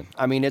again.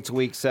 I mean, it's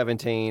week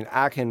 17.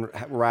 I can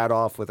ride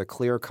off with a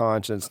clear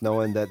conscience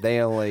knowing that they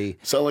only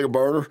Sound like a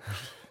burner?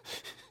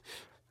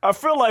 I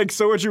feel like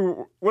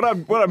what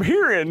I'm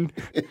hearing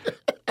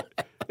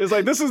is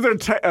like this is their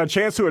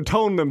chance to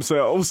atone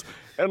themselves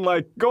and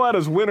like go out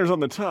as winners on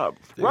the top,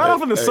 right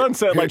off in the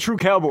sunset like true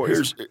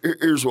Cowboys.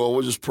 Here's what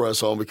we'll just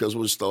press on because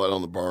we'll just throw it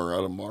on the burner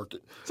out of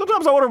market.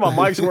 Sometimes I wonder if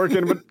my mic's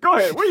working, but go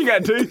ahead. What you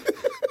got, T?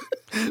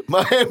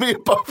 Miami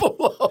and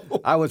Buffalo.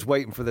 I was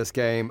waiting for this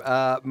game.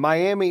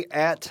 Miami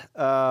at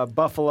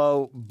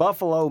Buffalo.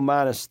 Buffalo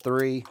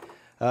 -3.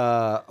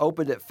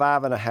 Opened at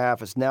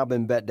 5.5. It's now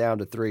been bet down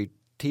to 3.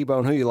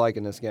 T-Bone, who you like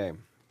in this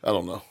game? I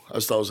don't know. I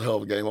just thought it was a hell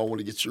of a game. I want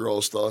to get your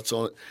all's thoughts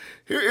on it.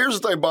 Here's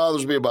the thing that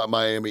bothers me about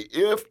Miami.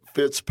 If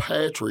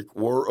Fitzpatrick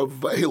were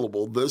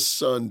available this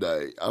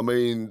Sunday, I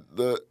mean,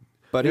 But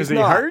is he's he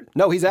not. hurt?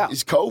 No, he's out.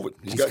 he's COVID.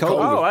 He's got COVID.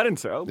 COVID. Oh, I didn't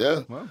say. Oh,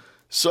 Yeah. well.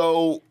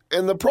 So,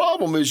 and the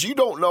problem is you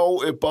don't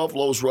know if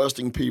Buffalo's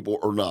resting people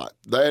or not.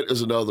 That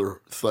is another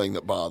thing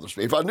that bothers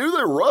me. If I knew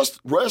they were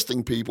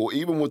resting people,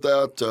 even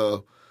without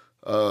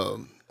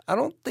I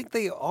don't think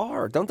they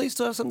are. Don't they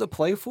still have something to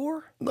play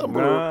for? not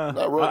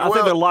really. I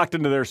think they're locked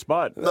into their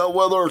spot. No,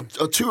 well, they're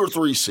a 2 or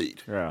 3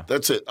 seed. Yeah.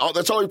 That's it.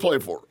 That's all you play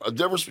for. A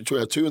difference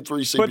between a 2 and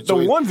 3 seed. But the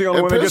one's the only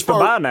and one that gets to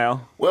Pittsburgh- buy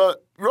now. Well,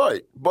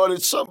 right. But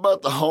it's something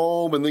about the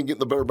home and then getting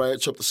the better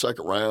matchup the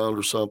second round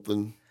or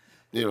something.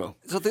 You know.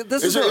 So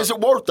this Is it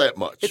worth that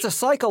much? It's a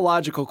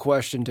psychological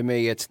question to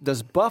me.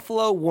 Does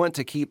Buffalo want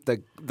to keep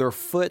their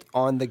foot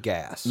on the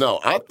gas?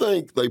 No, I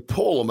think they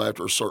pull them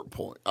after a certain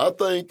point. I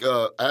think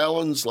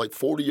Allen's like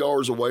 40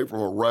 yards away from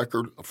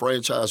a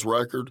franchise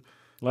record.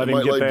 Let They him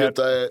might get let him that. get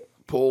that,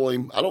 pull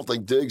him. I don't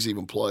think Diggs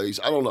even plays.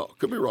 I don't know.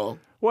 Could be wrong.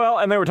 Well,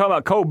 and they were talking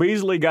about Cole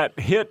Beasley got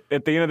hit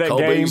at the end of that Cole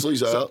game.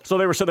 Beasley's out. So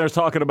they were sitting there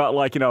talking about,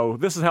 like,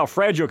 this is how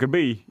fragile it could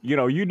be. You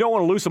don't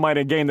want to lose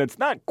somebody in a game that's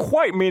not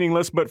quite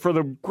meaningless, but for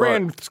the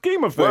grand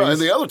scheme of things. Well, and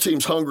the other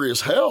team's hungry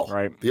as hell.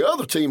 Right. The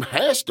other team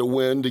has to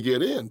win to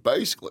get in,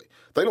 basically.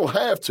 They don't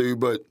have to,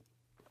 but,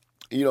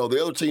 the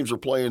other teams are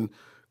playing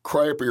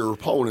crappier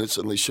opponents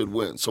and they should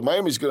win. So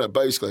Miami's going to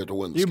basically have to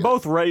win this You game.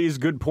 both raise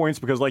good points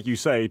because, like you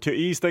say, to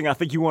E's thing, I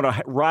think you want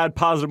to ride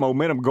positive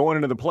momentum going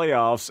into the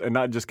playoffs and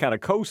not just kind of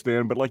coast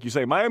in. But like you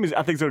say, Miami's,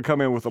 I think, is going to come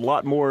in with a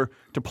lot more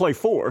to play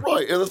for.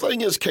 Right, and the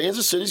thing is,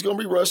 Kansas City's going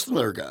to be resting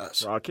their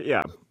guys.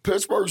 Yeah.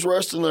 Pittsburgh's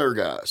resting their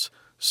guys.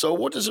 So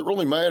what does it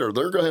really matter?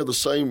 They're going to have the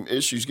same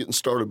issues getting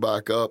started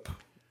back up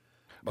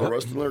by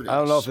resting their guys. I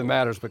don't know if it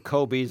matters, but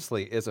Cole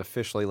Beasley is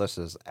officially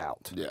listed as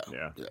out. Yeah.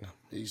 Yeah.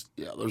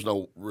 There's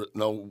no.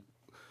 You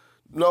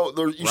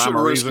shouldn't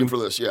risk him for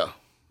this. Yeah,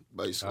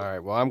 basically. All right.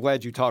 Well, I'm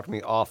glad you talked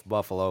me off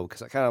Buffalo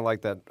because I kind of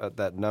like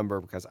that number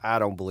because I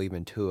don't believe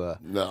in Tua.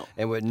 No.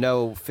 And with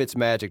no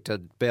Fitzmagic to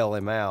bail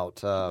him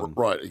out,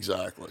 Right.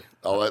 Exactly.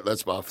 Oh,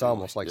 that's my. it's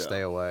almost like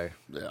stay away.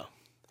 Yeah.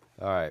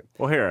 All right.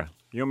 Well, here,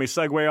 you want me to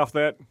segue off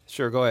that?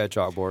 Sure. Go ahead,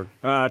 chalkboard.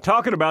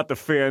 Talking about the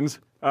Finns,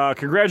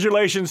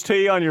 congratulations,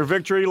 T, on your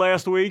victory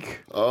last week.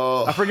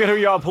 Oh. I forget who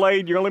y'all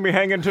played. You're going to leave me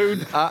hanging, too?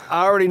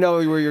 I already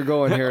know where you're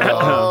going here.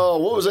 Oh,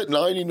 what was it?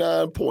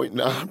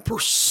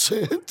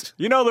 99.9%.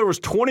 There was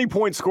 20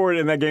 points scored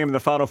in that game in the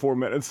final 4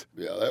 minutes.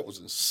 Yeah, that was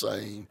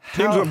insane.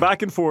 Teams went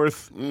back and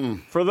forth.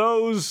 For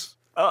those,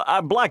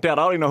 I blacked out.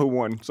 I don't even know who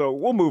won, so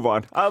we'll move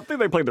on. I think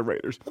they played the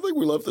Raiders. I think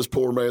we left this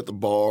poor man at the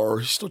bar.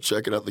 He's still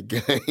checking out the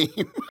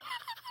game.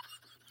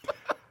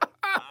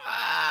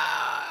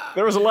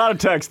 There was a lot of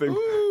texting.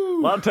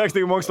 A lot of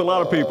texting amongst a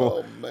lot of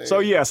people. Oh, man. So,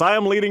 yes, I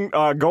am leading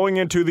going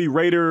into the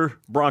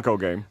Raider-Bronco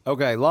game.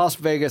 Okay, Las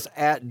Vegas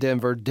at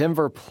Denver.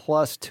 Denver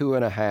plus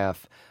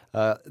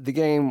 2.5. The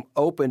game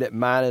opened at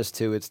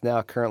 -2. It's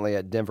now currently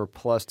at Denver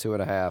plus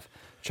 2.5.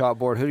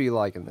 Chalkboard, who do you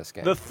like in this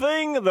game? The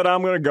thing that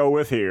I'm going to go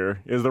with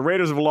here is the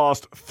Raiders have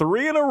lost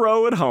 3 in a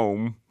row at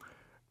home.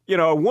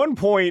 At one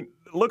point,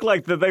 it looked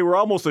like that they were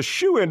almost a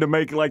shoo-in to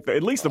make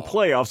at least the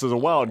playoffs as a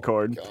wild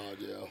card. God,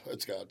 yeah,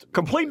 it's got to be.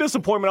 Complete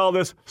disappointment, all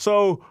this.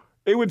 So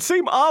it would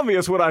seem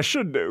obvious what I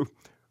should do.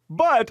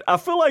 But I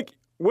feel like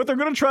what they're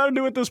going to try to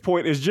do at this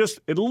point is just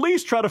at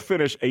least try to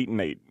finish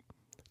 8-8.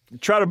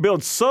 Try to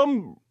build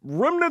some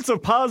remnants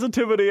of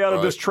positivity out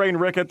of this train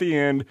wreck at the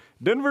end.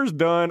 Denver's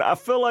done. I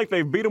feel like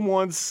they've beat them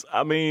once.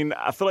 I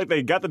feel like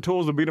they got the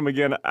tools to beat them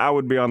again. I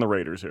would be on the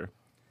Raiders here.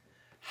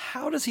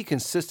 How does he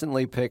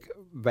consistently pick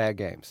bad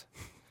games?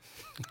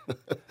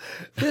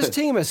 This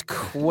team has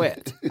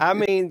quit.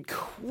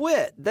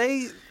 Quit.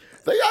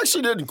 They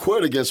actually didn't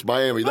quit against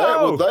Miami.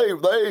 No. They were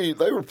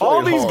playing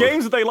All these hard.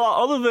 games that they lost,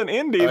 other than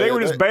Indy, they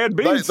were just bad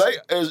beats.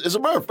 As a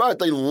matter of fact,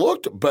 they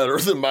looked better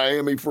than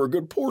Miami for a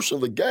good portion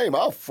of the game.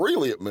 I'll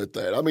freely admit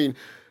that.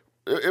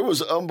 It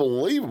was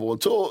unbelievable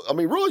until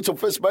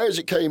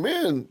Fitzmagic came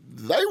in.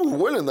 They were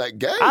winning that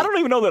game. I don't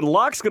even know that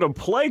Locke's going to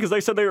play because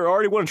they said they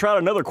already want to try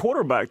another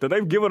quarterback, that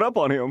they've given up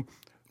on him.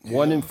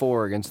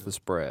 1-4 against the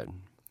spread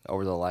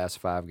over the last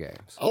 5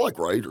 games. I like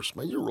Raiders.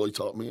 Man, you really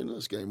talked me into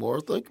this game more.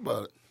 Think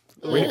about it.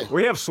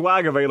 We have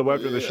swag available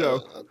after the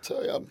show. I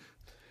tell you,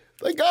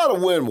 they got to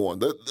win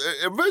one.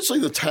 Eventually,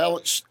 the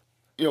talent,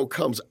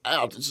 comes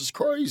out, it's just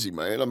crazy,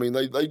 man. I mean,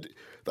 they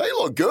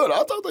look good.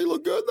 I thought they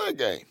looked good in that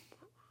game.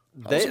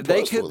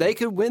 They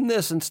could win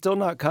this and still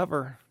not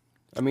cover.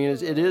 I mean,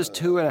 it is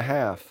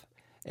 2.5.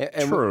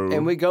 And True.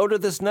 And we go to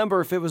this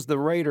number. If it was the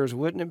Raiders,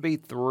 wouldn't it be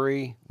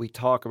 3? We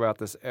talk about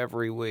this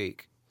every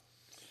week.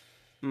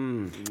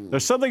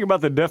 There's something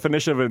about the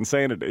definition of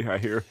insanity, I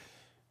hear.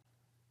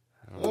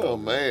 Oh,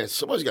 man.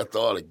 Somebody's got to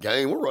throw out a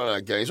game. We're running out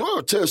of games. We're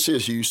going to Tennessee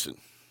is Houston.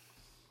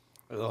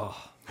 Ugh.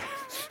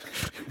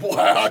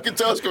 Wow, I can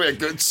tell it's going to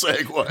be a good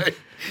segue.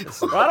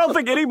 I don't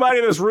think anybody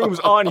in this room's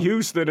on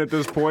Houston at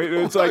this point.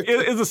 It's like,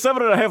 is the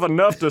 7.5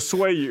 enough to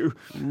sway you?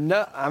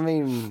 No, I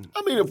mean,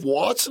 if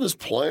Watson is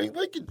playing,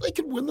 they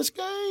could win this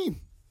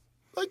game.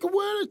 They could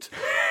win it.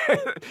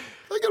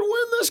 They could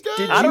win this game.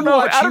 did I you don't know-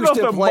 watch I don't know if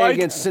Houston the play mic-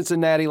 against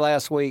Cincinnati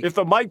last week? If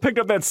the mic picked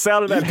up that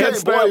sound of You that head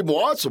can't blame snap,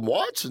 Watson.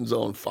 Watson's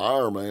on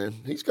fire, man.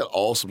 He's got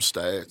awesome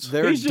stats.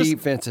 Their he's just-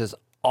 defense is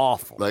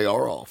awful. They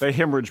are off. they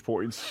hemorrhage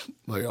points.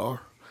 They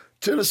are.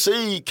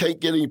 Tennessee can't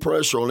get any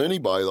pressure on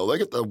anybody, though. They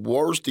got the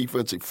worst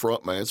defensive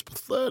front, man. It's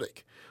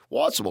pathetic.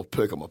 Watson will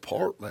pick them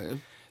apart,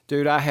 man.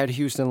 Dude, I had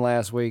Houston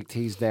last week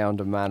teased down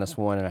to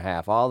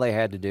 -1.5. All they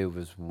had to do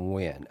was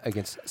win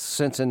against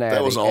Cincinnati.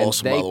 That was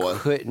awesome, and by the way. they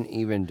couldn't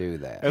even do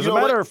that. As You a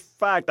know matter what? of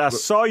fact, I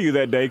saw you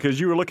that day because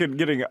you were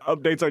getting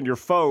updates on your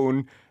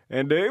phone,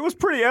 and it was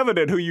pretty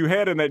evident who you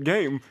had in that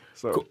game.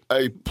 So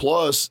Hey,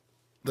 plus,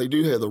 they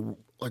do have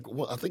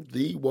I think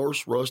the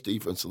worst rush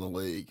defense in the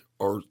league,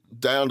 or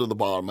down to the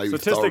bottom, maybe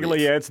statistically,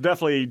 30th. yeah, it's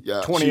definitely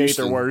Yeah, 28th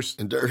Houston or worse.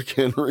 And Derrick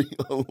Henry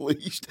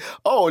unleashed.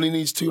 Oh, and he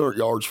needs 200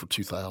 yards for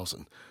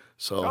 2,000.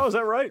 So, Oh, is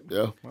that right?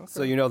 yeah,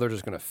 So they're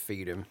just going to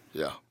feed him.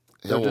 yeah.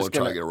 They're He'll just want to try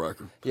gonna- to get a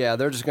record. Yeah,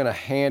 they're just going to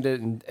hand it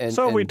and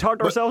So we and-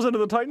 talked ourselves into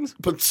the Titans?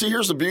 But see,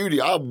 here's the beauty.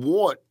 I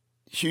want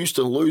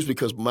Houston to lose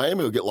because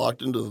Miami will get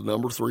locked into the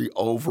number 3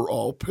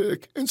 overall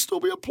pick and still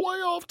be a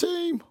playoff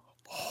team.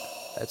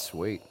 That's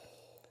sweet.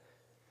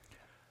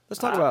 Let's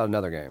talk about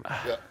another game.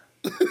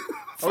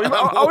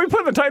 Are we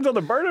putting the Titans on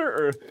the burner?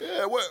 Or?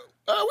 Yeah, well,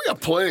 we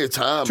got plenty of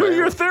time. To man.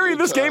 your theory,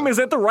 this game is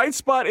at the right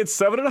spot. It's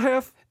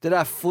 7.5. Did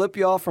I flip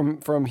y'all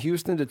from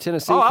Houston to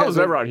Tennessee? Oh, I 'Cause was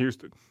never on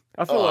Houston.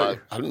 I feel like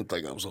I didn't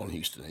think I was on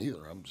Houston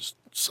either. I'm just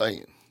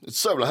saying. It's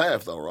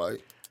 7.5 though, right?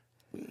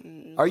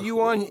 Are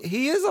you on?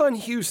 He is on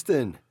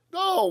Houston.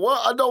 No, well,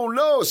 I don't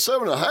know. It's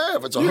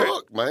 7.5. It's a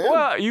hook, man.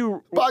 well,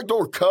 you.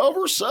 Backdoor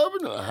cover,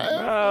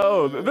 7.5.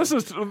 Oh, this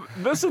is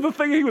the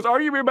thing he was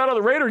arguing about on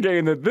the Raider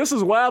game. That this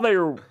is why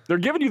they're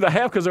giving you the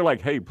half because they're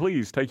like, hey,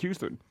 please take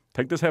Houston,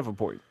 take this half a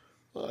point.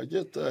 I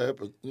get that,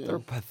 but They're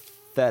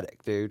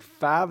pathetic, dude.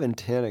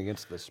 5-10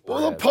 against the spread.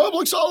 well, the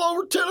public's all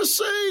over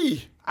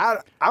Tennessee.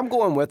 I'm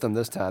going with them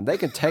this time. They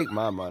can take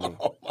my money.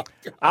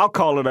 I'll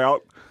call it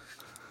out.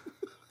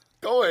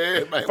 Go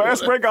ahead, man.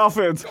 Fast break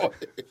offense.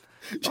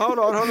 Hold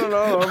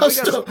on.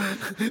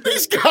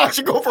 These guys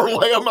are going for a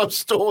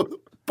layup.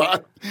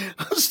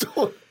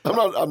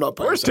 I'm not.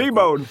 Where's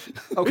T-Bone?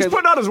 Okay. He's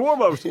putting out his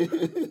warm-ups.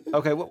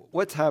 Okay,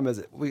 what time is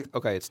it?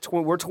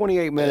 We're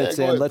 28 minutes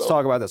go in. ahead, Let's Bill.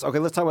 talk about this. Okay,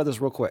 let's talk about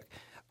this real quick.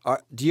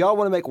 Do y'all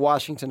want to make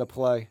Washington a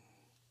play?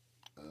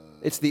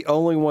 It's the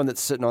only one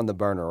that's sitting on the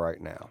burner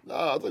right now. No,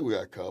 I think we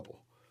got a couple.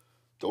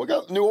 Don't we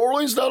got New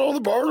Orleans not on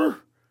the burner?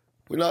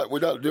 We're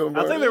not doing.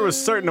 I think there was a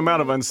certain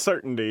amount of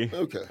uncertainty.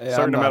 Okay. Yeah,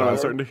 Certain I'm amount of not-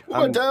 uncertainty. What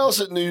about Dallas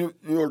at New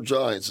York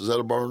Giants? Is that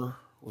a burner?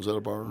 Was that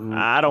a burner?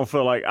 I don't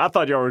feel like I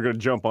thought y'all were going to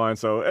jump on,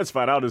 so it's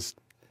fine.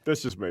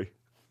 That's just me.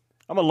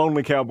 I'm a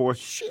lonely cowboy.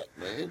 Shit,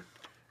 man.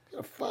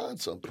 Gotta find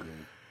something.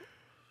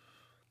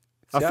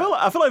 I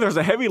feel like there's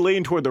a heavy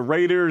lean toward the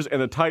Raiders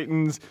and the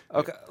Titans.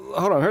 Okay,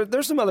 hold on.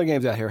 There's some other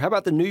games out here. How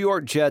about the New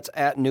York Jets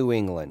at New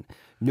England?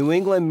 New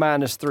England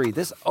 -3.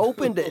 This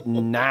opened at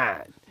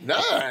 9.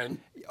 9?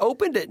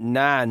 Opened at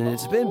 9, and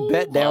it's been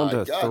bet down my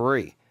to God.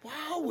 3.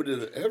 Wow, would it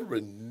have ever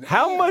been?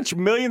 How much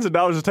millions of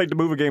dollars does it take to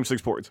move a game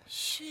 6 points?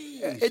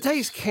 Jeez. It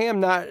takes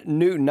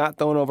Newton not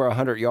throwing over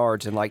 100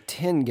 yards in like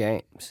 10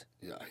 games.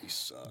 Yeah, he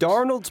sucks.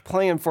 Darnold's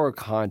playing for a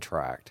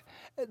contract.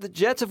 The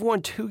Jets have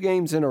won 2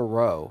 games in a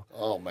row.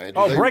 Oh man.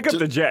 Oh, break up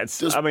the Jets.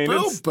 Does I mean,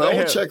 Bill they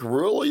have- Belichick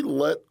really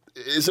let?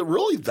 Is it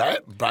really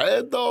that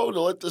bad though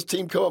to let this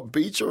team come up and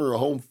beat you on your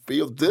home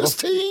field? This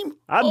team?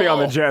 I'd be on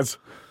the Jets.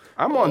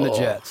 I'm on the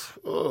Jets.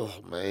 Oh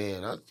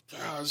man, I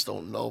just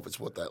don't know if it's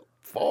what that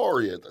far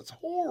yet. That's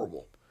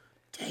horrible.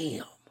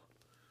 Damn.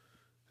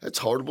 That's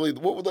hard to believe.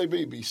 What would they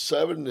be? Be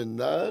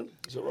 7-9?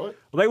 Is that right?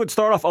 Well, they would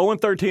start off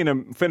 0-13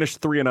 and finish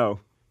 3-0.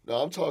 No,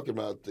 I'm talking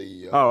about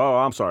the. Oh,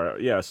 I'm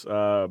sorry. Yes.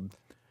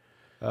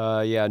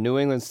 Yeah, New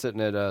England's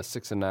sitting at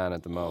 6-9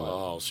 at the moment.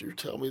 Oh, so you're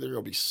telling me they're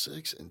going to be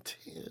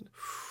 6-10?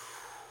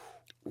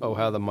 Oh,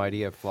 how the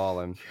mighty have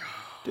fallen.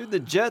 Dude, the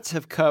Jets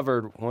have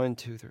covered 1,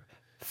 2, 3.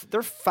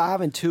 They're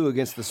 5-2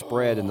 against the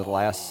spread in the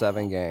last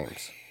 7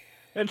 games.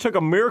 It took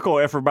a miracle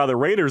effort by the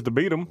Raiders to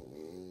beat them.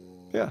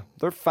 Yeah,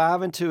 they're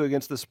 5-2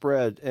 against the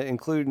spread,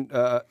 including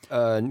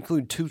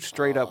 2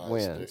 straight up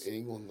wins. New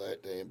England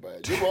that damn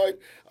bad. You're right.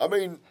 I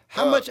mean,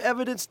 How much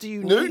evidence do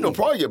you Newton will need?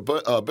 probably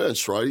get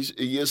benched, right?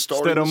 He is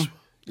starting. Stidham.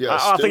 Yeah,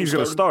 I think he's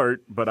going Stidham's to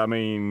start, but I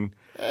mean,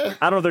 I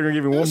don't know if they're going to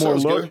give him one more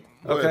sounds look. good.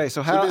 Go Okay, ahead.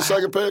 so Should be the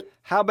second pick?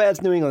 how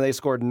bad's New England? They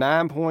scored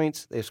 9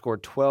 points. They've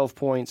scored 12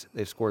 points.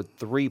 They've scored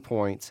 3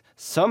 points.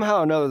 Somehow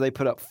or another, they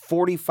put up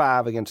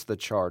 45 against the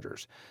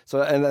Chargers.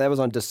 So, and that was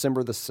on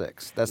December the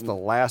 6th. That's the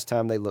last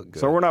time they looked good.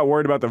 So we're not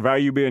worried about the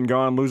value being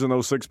gone, losing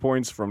those 6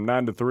 points from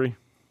 9-3.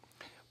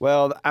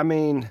 Well, I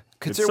mean,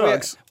 consider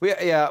sucks. we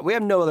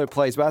have no other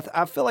plays, but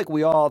I feel like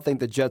we all think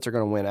the Jets are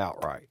going to win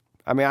outright.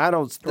 I mean, I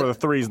don't. Or the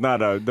 3's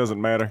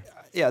doesn't matter.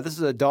 Yeah, this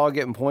is a dog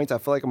getting points. I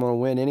feel like I'm going to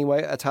win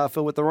anyway. That's how I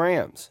feel with the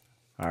Rams.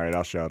 All right,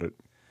 I'll shout it.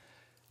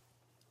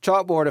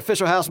 Chalkboard,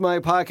 official House Money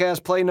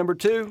podcast, play number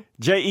 2.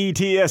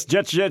 Jets,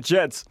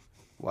 Jets.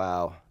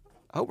 Wow.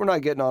 I hope we're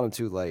not getting on them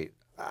too late.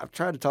 I've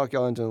tried to talk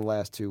y'all into the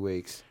last 2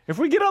 weeks. If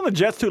we get on the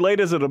Jets too late,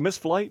 is it a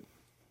missed flight?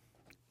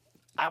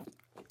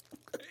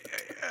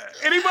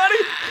 Anybody?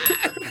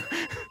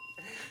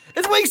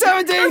 It's week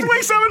 17. It's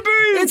week 17.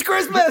 It's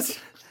Christmas.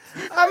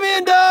 I'm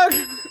in, dog.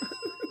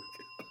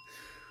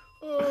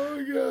 Oh,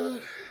 my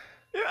God.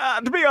 Yeah,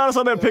 to be honest,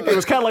 on that pick, it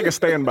was kind of like a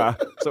standby.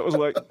 So it was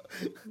like,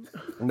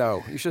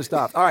 No, you should have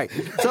stopped. All right.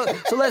 So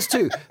let's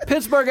do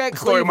Pittsburgh at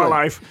story Cleveland. of my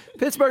life.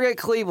 Pittsburgh at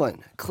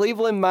Cleveland.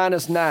 Cleveland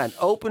 -9.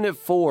 Open at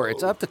 4.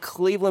 It's up to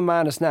Cleveland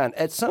 -9.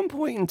 At some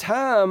point in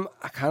time,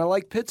 I kind of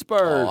like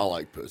Pittsburgh. Oh, I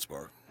like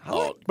Pittsburgh.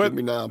 But give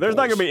me 9 there's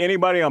not going points. to be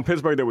anybody on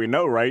Pittsburgh that we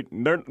know, right?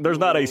 There's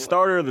not a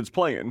starter that's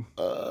playing.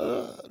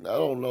 I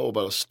don't know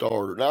about a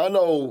starter. Now, I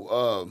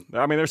know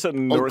I mean, they're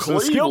sitting on in skill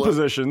Cleveland-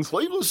 positions.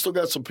 Cleveland's still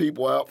got some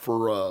people out for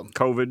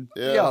COVID.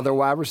 Yeah, they're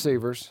wide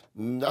receivers.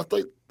 I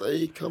think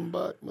they come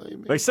back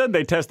maybe. They said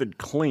they tested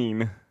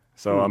clean.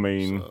 So, I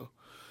mean,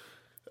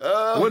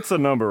 what's the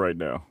number right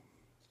now?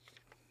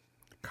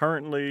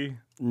 Currently,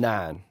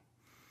 9.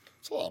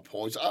 It's a lot of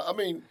points. I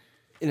mean,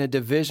 In a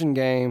division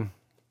game,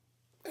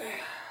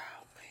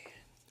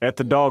 at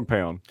the dog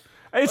pound.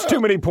 It's too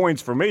many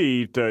points for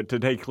me to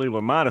take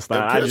Cleveland -9.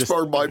 and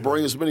Pittsburgh might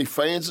bring as many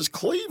fans as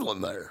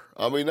Cleveland there.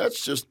 I mean,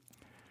 that's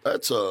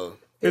a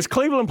Is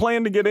Cleveland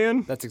playing to get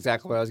in? that's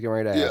exactly what I was getting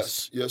ready to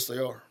ask. yes, they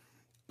are.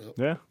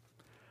 Yeah.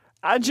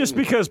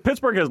 Because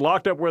Pittsburgh has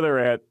locked up where they're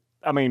at.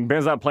 I mean,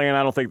 Ben's not playing.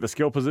 I don't think the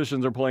skill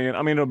positions are playing.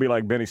 I mean, it'll be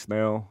like Benny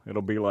Snell.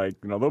 It'll be like,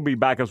 there'll be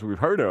backups we've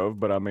heard of,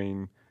 but I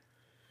mean.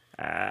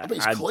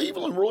 Is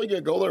Cleveland really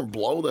going to go there and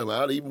blow them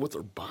out even with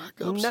their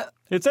backups? No,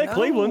 It's at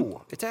Cleveland.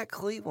 It's at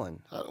Cleveland.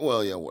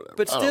 Well, yeah, whatever.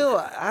 But I don't still,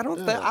 care. I don't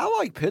think I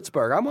like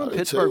Pittsburgh. I'm on do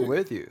Pittsburgh too.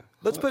 with you.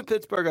 Let's put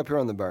Pittsburgh up here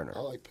on the burner. I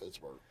like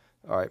Pittsburgh.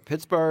 All right,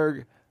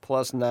 Pittsburgh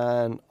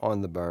 +9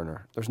 on the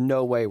burner. There's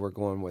no way we're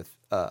going with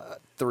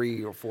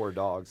 3 or 4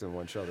 dogs in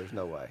one show. There's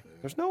no way.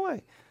 There's no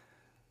way.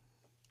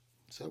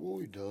 Is that what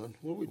we've done?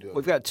 What are we doing?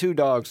 We've got 2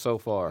 dogs so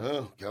far.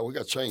 Oh, God, we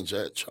got to change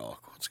that,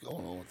 Chalk. What's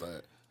going on with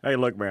that? Hey,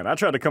 look, man, I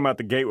tried to come out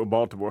the gate with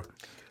Baltimore.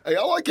 Hey,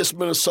 I like this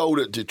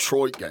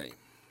Minnesota-Detroit game.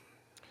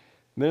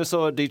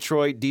 Minnesota,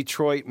 Detroit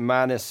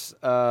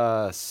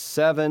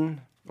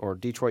 -7, or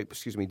Detroit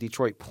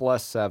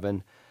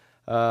 +7.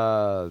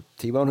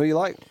 T-Bone, who you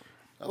like?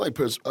 I like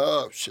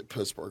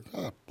Pittsburgh.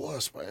 Ah,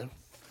 bless, man.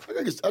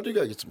 I do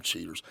got to get some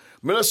cheaters.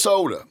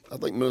 Minnesota. I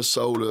think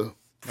Minnesota.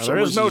 Now, there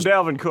is no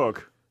Dalvin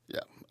Cook. Yeah,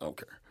 I don't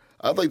care.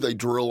 I think they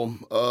drill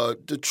them.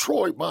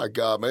 Detroit, my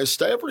God, man. Is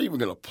Stafford even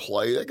going to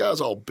play? That guy's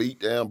all beat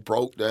down,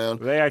 broke down.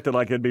 They acted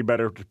like it'd be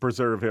better to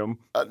preserve him.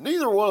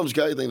 Neither one of them's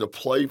got anything to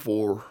play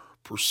for,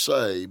 per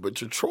se, but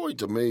Detroit,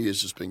 to me,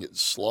 has just been getting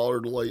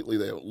slaughtered lately.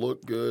 They don't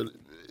look good.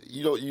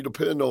 You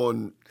depend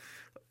on,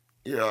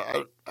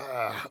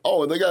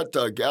 and they got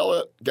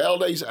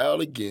Galladay's out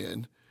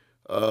again.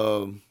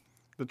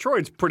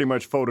 Detroit's pretty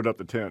much folded up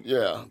the tent.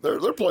 Yeah,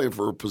 they're playing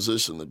for a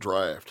position in the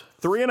draft.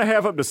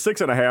 3.5 up to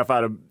 6.5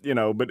 out of,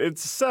 but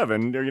it's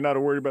 7. Are you not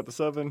worried about the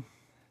 7?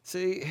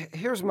 See,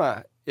 here's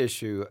my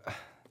issue.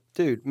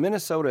 Dude,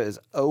 Minnesota is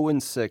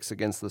 0-6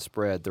 against the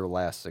spread their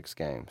last 6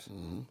 games.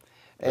 Mm-hmm.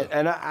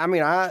 And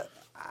I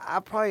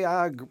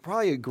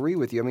probably agree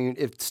with you. I mean,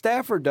 if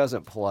Stafford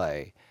doesn't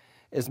play,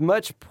 as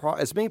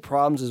many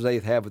problems as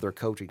they've had with their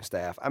coaching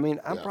staff, I mean,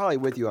 I'm probably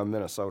with you on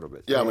Minnesota.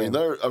 But yeah,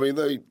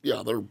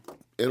 they're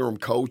interim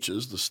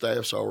coaches. The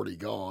staff's already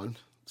gone,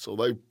 so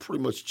they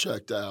pretty much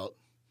checked out.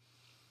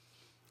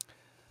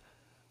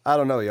 I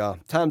don't know, y'all.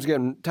 Time's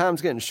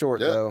getting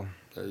short though.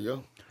 There you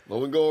go. Well,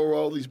 we can go over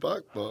all these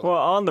back. Well,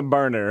 on the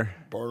burner.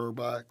 Burner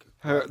back.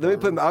 I'll go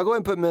ahead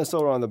and put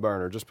Minnesota on the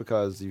burner just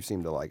because you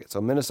seem to like it.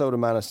 So Minnesota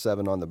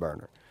 -7 on the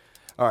burner.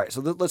 All right,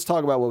 so let's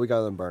talk about what we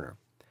got on the burner.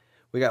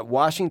 We got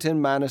Washington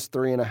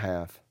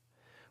 -3.5.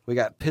 We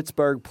got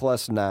Pittsburgh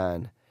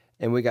 +9,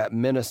 and we got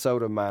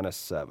Minnesota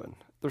 -7.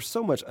 There's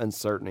so much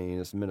uncertainty in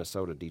this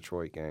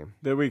Minnesota-Detroit game.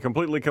 Did we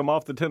completely come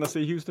off the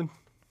Tennessee-Houston?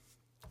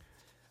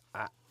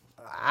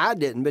 I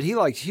didn't, but he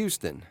likes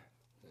Houston.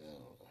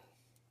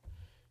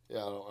 Yeah,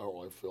 I don't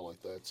really feel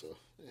like that.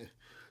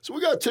 So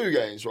we got 2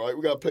 games, right?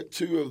 We got to pick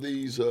 2 of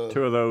these.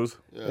 2 of those.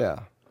 Yeah.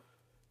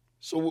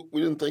 So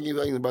we didn't think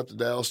anything about the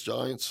Dallas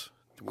Giants.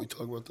 Can we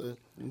talk about that?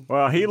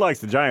 Well, he likes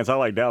the Giants. I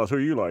like Dallas. Who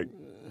do you like?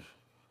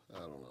 I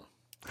don't know.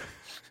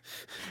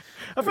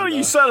 I feel like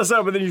you set us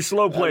up and then you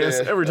slow play us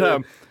every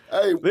time.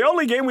 Hey, The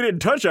only game we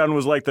didn't touch on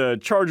was like the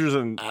Chargers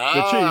and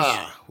the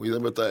Chiefs. we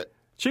limit that.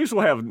 Chiefs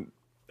will have,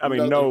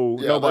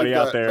 nobody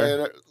out there.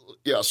 Man,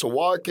 yeah, so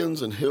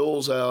Watkins and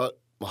Hill's out.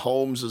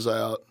 Mahomes is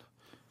out.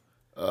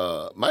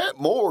 Matt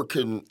Moore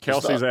can.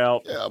 Kelsey's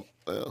out. Yeah.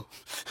 Well.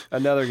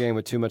 Another game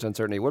with too much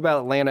uncertainty. What about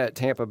Atlanta at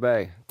Tampa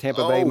Bay?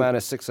 Tampa Bay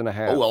minus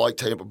 6.5. Oh, I like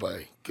Tampa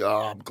Bay.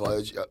 God, I'm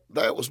glad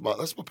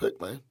that's my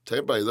pick, man.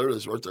 Tampa Bay, there it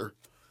is, right there.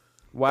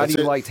 Why do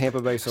you like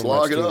Tampa Bay so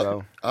Slog much, it up.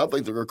 Tebow? I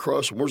think they're gonna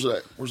crush them. Where's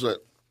that?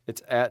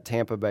 It's at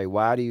Tampa Bay.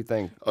 Why do you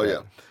think? Oh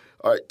yeah.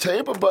 All right,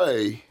 Tampa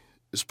Bay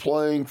is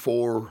playing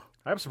for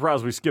I'm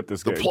surprised we skipped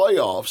this the game.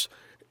 playoffs.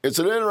 It's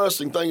an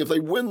interesting thing. If they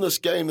win this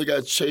game, they got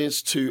a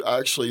chance to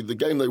actually the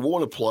game they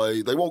want to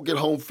play. They won't get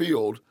home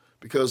field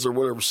because they're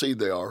whatever seed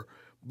they are,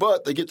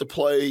 but they get to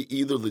play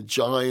either the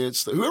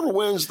Giants. Whoever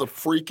wins the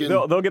freaking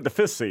They'll get the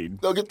 5th seed.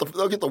 they'll get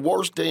the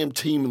worst damn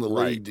team in the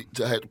league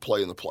to have to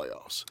play in the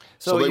playoffs.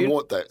 So So they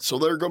want that. So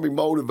they're going to be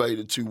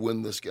motivated to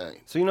win this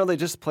game. So, they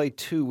just played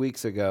 2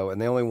 weeks ago,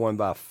 and they only won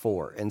by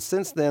 4. And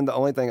since then, the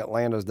only thing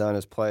Atlanta's done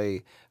is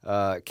play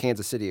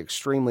Kansas City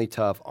extremely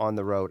tough on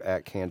the road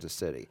at Kansas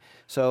City.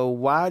 So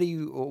why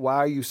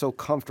are you so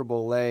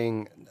comfortable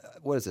laying,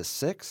 what is this,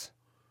 6?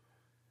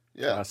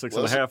 Yeah,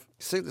 6.5.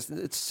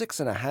 It's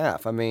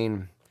 6.5. I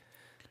mean,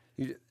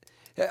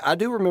 I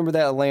do remember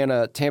that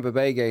Atlanta-Tampa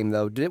Bay game,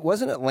 though.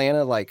 Wasn't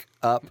Atlanta,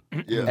 up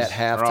Yes.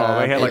 at halftime? Oh,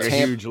 they had And a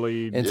huge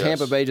lead. And Yes.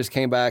 Tampa Bay just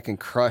came back and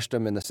crushed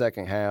them in the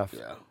second half.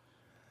 Yeah.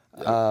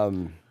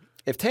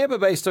 If Tampa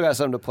Bay still got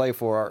something to play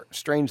for,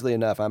 strangely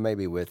enough, I may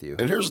be with you.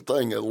 And here's the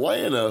thing: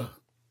 Atlanta,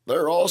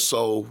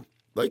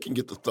 they can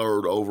get the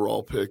 3rd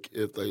overall pick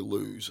if they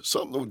lose.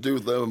 Something to do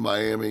with them in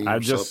Miami. I or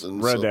just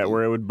something, read that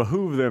where it would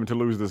behoove them to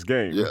lose this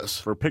game. Yes.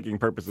 For picking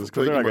purposes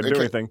because they're not picking- going to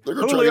do okay, anything. they're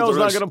gonna try to get Julio's their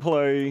not next- going to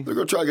play. they're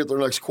going to try to get their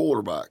next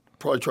quarterback.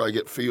 Probably try to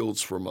get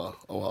Fields from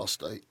Ohio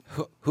State.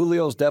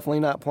 Julio's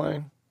definitely not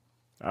playing.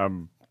 I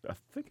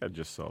think I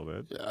just saw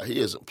that. Yeah, he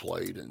hasn't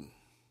played, and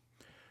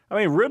I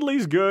mean,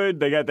 Ridley's good.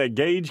 They got that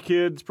Gage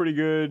kid's pretty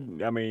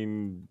good.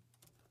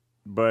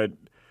 But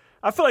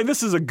I feel like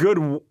this is a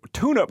good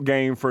tune-up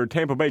game for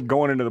Tampa Bay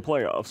going into the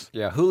playoffs.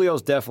 Yeah,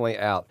 Julio's definitely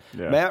out.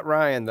 Yeah. Matt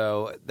Ryan,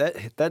 though,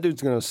 that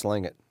dude's going to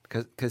sling it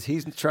because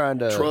he's trying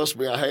to. trust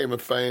me, I hate him in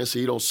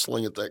fantasy. He don't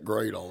sling it that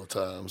great all the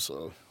time.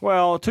 So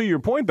Well, to your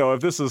point, though, if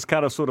this is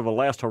kind of sort of a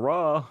last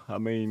hurrah,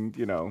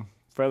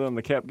 feather in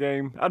the cap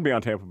game, I'd be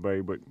on Tampa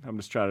Bay, but I'm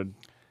just trying to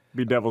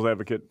be devil's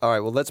advocate. All right,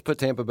 well, let's put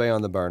Tampa Bay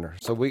on the burner.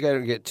 So we got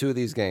to get 2 of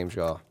these games,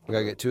 y'all. We got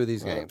to get 2 of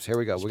these games. Here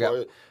we go. We play got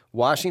it.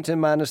 Washington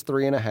minus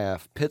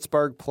 3.5,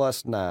 Pittsburgh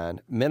plus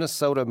 9,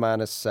 Minnesota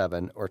minus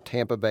 7, or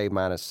Tampa Bay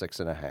minus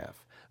 6.5.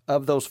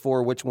 Of those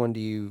 4, which one do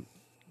you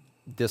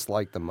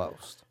dislike the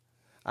most?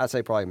 I'd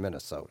say probably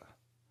Minnesota.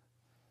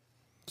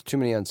 It's too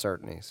many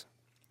uncertainties.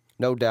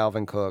 No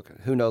Dalvin Cook.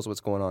 Who knows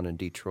what's going on in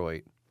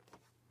Detroit?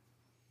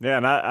 Yeah,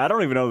 and I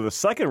don't even know the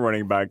second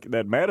running back,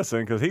 that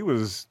Madison, because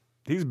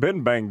he's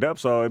been banged up,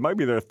 so it might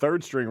be their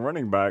 3rd-string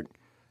running back.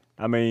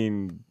 I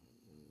mean,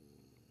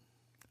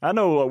 I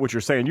know what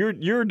you're saying.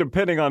 You're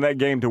depending on that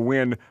game to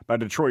win by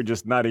Detroit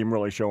just not even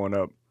really showing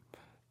up.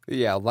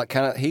 Yeah,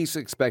 he's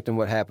expecting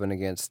what happened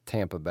against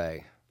Tampa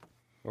Bay.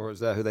 Or is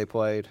that who they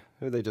played?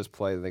 Who they just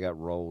played and they got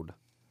rolled?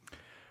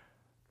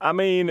 I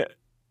mean,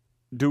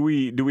 do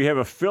we have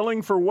a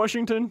feeling for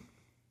Washington?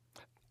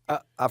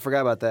 I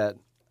forgot about that.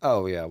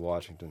 Oh, yeah,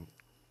 Washington.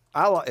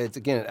 It's,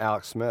 again,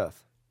 Alex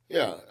Smith.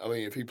 yeah, I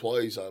mean, if he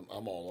plays, I'm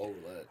all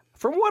over that.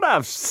 From what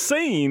I've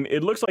seen,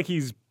 it looks like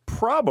he's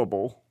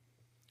probable.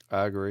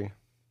 I agree.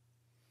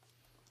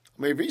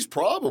 I mean, if he's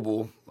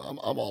probable, I'm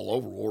all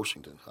over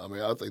Washington. I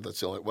mean, I think that's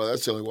the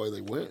only way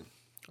they win.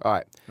 All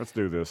right. Let's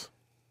do this.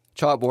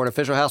 Chalkboard,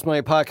 official House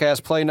Money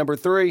Podcast, play number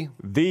 3.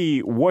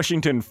 The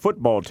Washington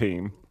football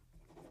team.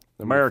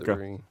 Number America.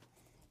 3.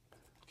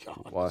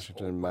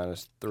 Washington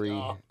minus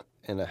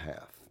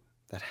 3.5.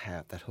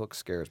 That hook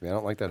scares me. I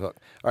don't like that hook.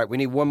 All right, we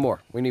need one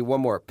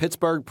more.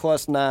 Pittsburgh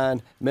plus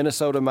 9,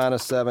 Minnesota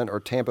minus 7, or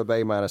Tampa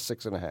Bay minus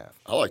 6.5.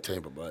 I like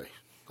Tampa Bay.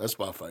 That's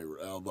my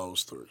favorite out of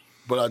those 3.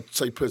 But I'd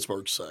say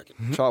Pittsburgh second.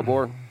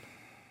 Chalkboard.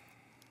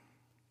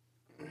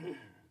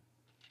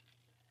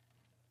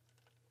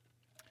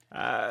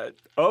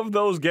 Of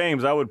those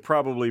games, I would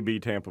probably be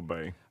Tampa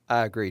Bay.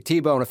 I agree.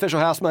 T-Bone, official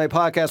House Money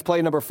Podcast,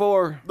 play number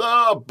 4.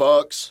 The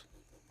Bucks.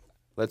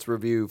 Let's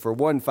review for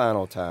one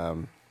final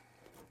time.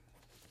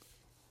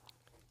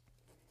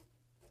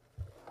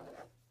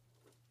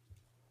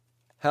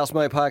 House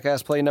Money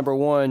Podcast, play number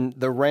 1,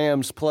 the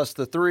Rams plus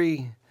the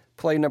 3.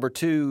 Play number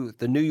 2,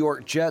 the New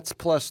York Jets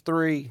plus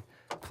 3.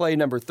 Play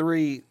number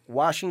 3,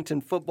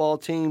 Washington football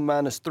team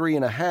minus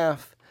 3.5.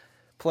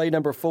 Play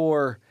number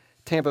 4,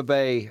 Tampa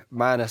Bay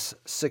minus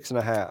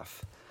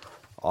 6.5.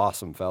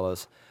 Awesome,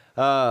 fellas.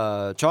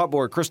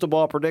 Chalkboard, crystal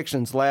ball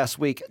predictions last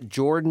week.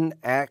 Jordan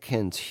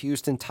Atkins,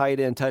 Houston tight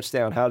end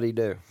touchdown. How did he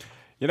do?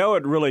 You know,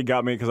 it really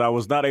got me because I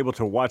was not able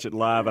to watch it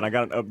live, and I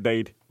got an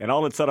update, and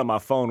all it said on my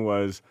phone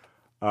was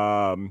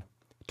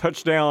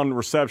touchdown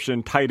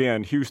reception, tight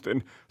end,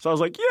 Houston. So I was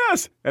like,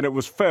 yes, and it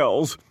was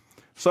Fells.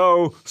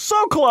 So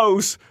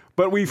close,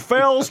 but we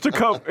fails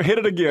to hit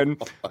it again.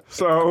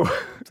 So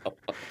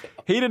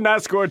he did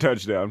not score a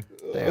touchdown.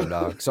 Damn,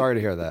 dog. Sorry to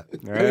hear that. Who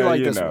do you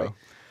like this week?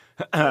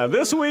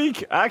 This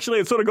week, actually,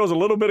 it sort of goes a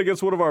little bit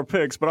against one of our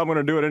picks, but I'm going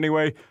to do it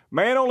anyway.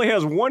 Man only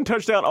has one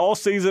touchdown all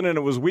season, and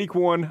it was week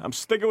 1. I'm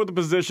sticking with the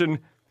position.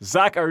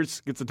 Zach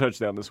Ertz gets a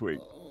touchdown this week.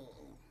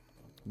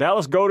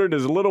 Dallas Goedert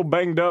is a little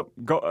banged up.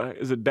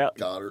 Is it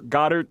Goddard?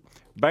 Goddard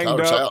banged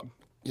Goddard's up. out.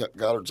 Yeah,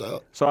 Goddard's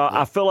out. So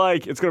I feel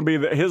like it's going to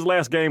be his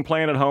last game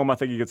playing at home. I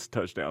think he gets a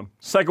touchdown.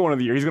 Second one of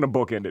the year. He's going to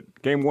bookend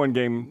it. Game 1,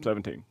 game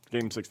 17,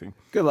 game 16.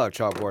 Good luck,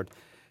 Chalkboard.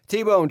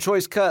 T-Bone,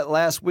 choice cut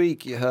last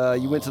week.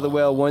 You went to the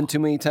well one too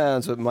many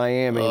times with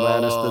Miami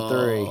minus the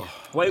 3.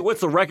 Wait, what's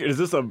the record? Is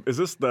this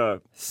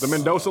the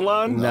Mendoza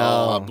line?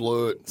 No. I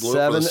blew it. Blew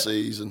it for the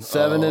season.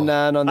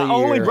 7-9 on the year. I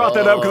only brought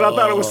that up because I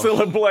thought it was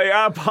still in play.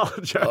 I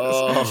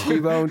apologize.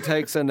 T-Bone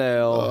takes an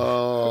L.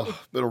 Oh,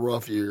 been a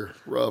rough year.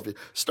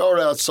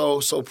 Started out so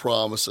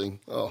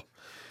promising. Oh,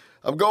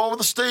 I'm going with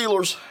the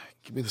Steelers.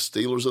 Give me the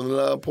Steelers and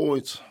the 9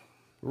 points.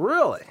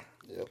 Really?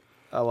 Yep.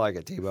 I like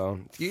it,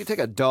 T-Bone. You take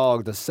a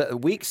dog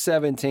week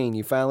 17,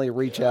 you finally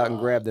reach out and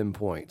grab them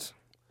points.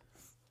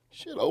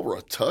 Shit, over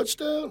a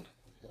touchdown?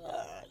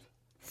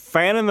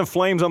 Fanning the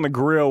flames on the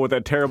grill with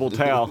that terrible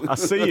towel. I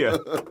see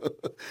you.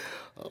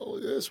 Oh,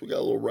 yes, we got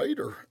a little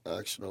Raider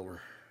action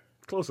over.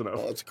 Close enough.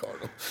 Oh, that's a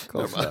Cardinal.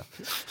 Close enough.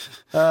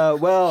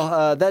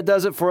 That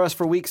does it for us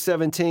for week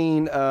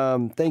 17.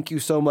 Thank you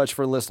so much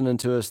for listening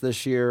to us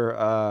this year.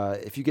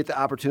 If you get the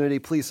opportunity,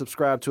 please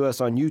subscribe to us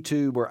on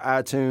YouTube or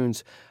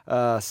iTunes,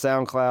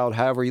 SoundCloud,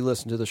 however you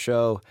listen to the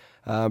show.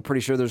 I'm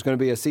pretty sure there's going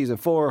to be a season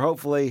 4,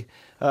 hopefully.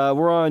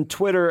 We're on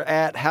Twitter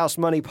at House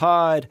Money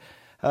Pod.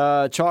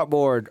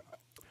 Chalkboard,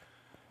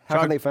 how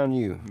can they find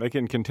you? They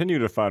can continue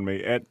to find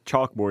me at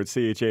Chalkboard,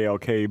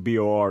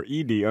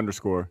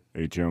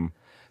 CHALKBORED_HM.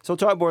 So,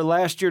 Chalkboard,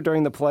 last year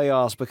during the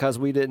playoffs, because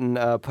we didn't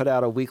put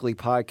out a weekly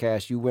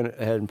podcast, you went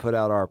ahead and put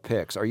out our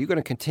picks. Are you going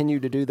to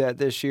continue to do that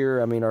this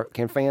year? I mean,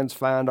 can fans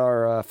find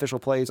our official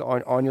plays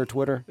on your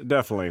Twitter?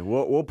 Definitely.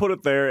 We'll put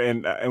it there,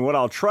 and what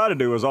I'll try to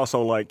do is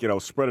also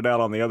spread it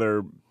out on the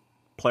other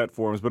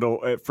platforms, but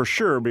it'll for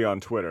sure be on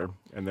Twitter,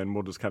 and then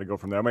we'll just kind of go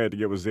from there. I may have to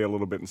get with Zay a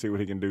little bit and see what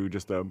he can do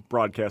just to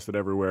broadcast it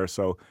everywhere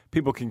so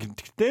people can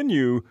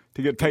continue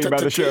to get paid by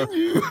the show.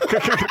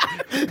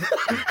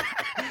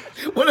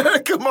 What a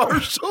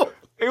commercial.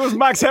 It was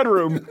Max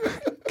Headroom.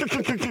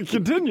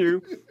 Continue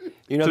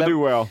to do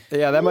well.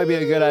 Yeah, that might be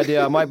a good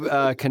idea. I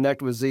might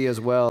connect with Z as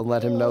well and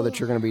let him know that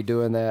you're going to be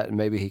doing that, and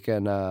maybe he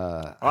can...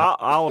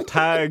 I'll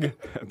tag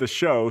the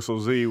show so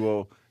Z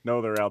will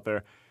know they're out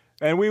there.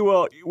 And we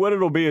will. What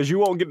it'll be is you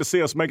won't get to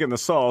see us making the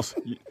sauce.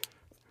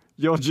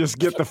 You'll just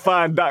get the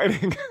fine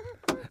dining.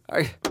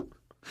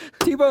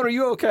 T-Bone, are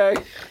you okay?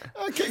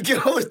 I can't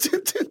get all the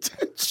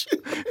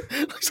shit.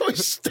 Somebody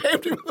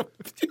stabbed him. What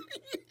the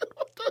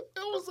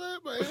hell was that,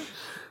 man?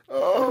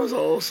 Oh, it was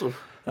awesome.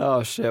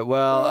 Oh, shit.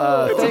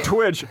 Well, it's a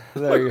twitch.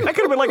 That could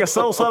have been like a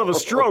subtle sign of a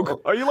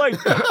stroke. Are you going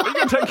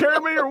to take care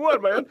of me or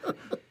what, man?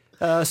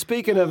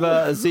 Speaking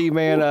of Z,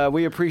 man,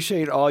 we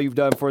appreciate all you've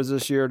done for us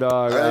this year,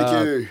 dog.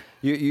 Thank you.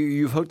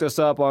 You've hooked us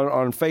up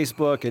on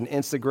Facebook and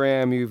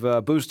Instagram. You've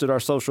boosted our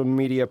social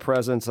media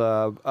presence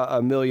a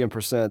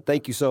 1,000,000%.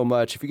 Thank you so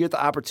much. If you get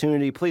the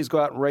opportunity, please go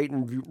out and rate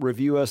and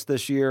review us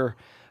this year.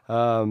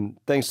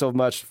 Thanks so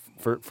much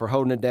for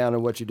holding it down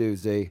and what you do,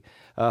 Z.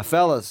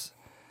 Fellas,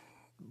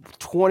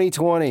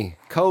 2020,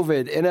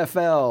 COVID,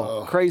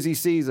 NFL, crazy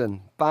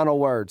season. Final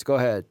words. Go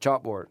ahead.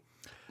 Chalkboard.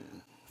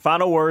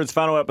 Final words,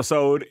 final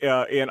episode.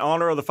 In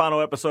honor of the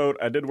final episode,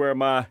 I did wear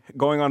my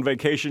going on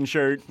vacation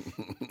shirt.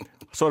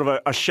 Sort of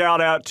a shout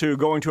out to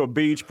going to a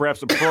beach,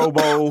 perhaps a Pro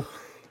Bowl.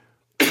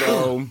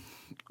 So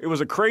it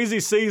was a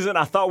crazy season.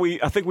 I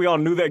think we all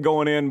knew that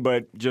going in,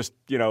 but just,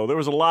 there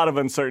was a lot of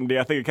uncertainty.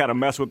 I think it kind of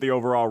messed with the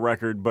overall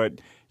record.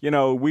 But,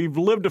 we've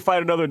lived to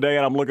fight another day,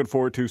 and I'm looking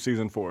forward to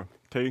season 4.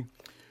 T?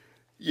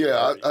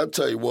 Yeah, I'll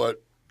tell you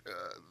what.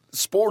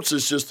 Sports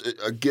is just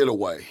a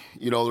getaway.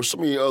 There's so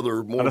many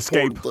other more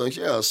important things.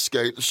 Yeah,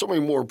 escape. There's so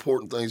many more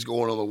important things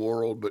going on in the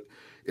world. But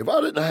if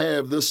I didn't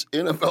have this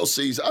NFL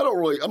season,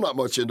 I'm not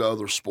much into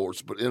other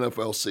sports, but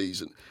NFL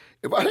season.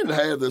 If I didn't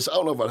have this, I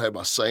don't know if I'd have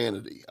my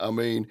sanity. I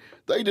mean,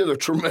 they did a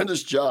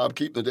tremendous job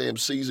keeping the damn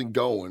season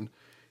going.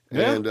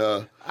 Yeah. And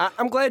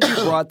I'm glad you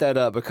brought that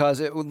up because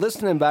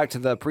listening back to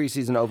the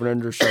preseason over and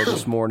under show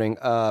this morning,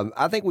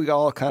 I think we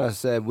all kind of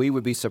said we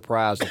would be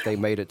surprised if they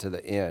made it to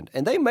the end,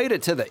 and they made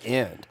it to the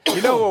end.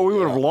 You know what we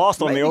would have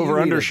lost on the over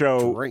under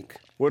show drink.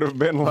 would have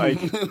been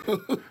like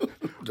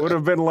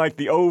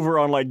the over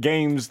on like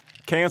games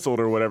canceled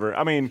or whatever.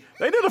 I mean,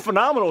 they did a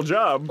phenomenal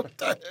job. What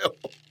the hell?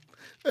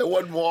 There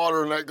wasn't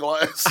water in that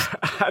glass.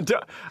 I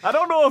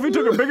don't know if he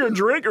took a bigger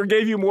drink or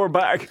gave you more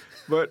back,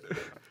 but.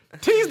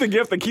 Tease the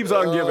gift that keeps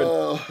on giving.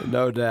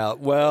 No doubt.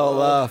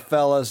 Well,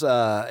 fellas,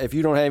 if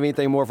you don't have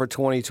anything more for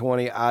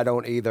 2020, I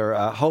don't either.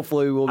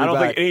 Hopefully we'll be back. I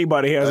don't think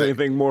anybody has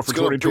anything more for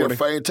 2020. It's going to be a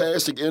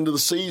fantastic end of the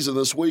season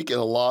this week and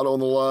a lot on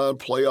the line,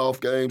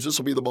 playoff games. This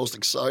will be the most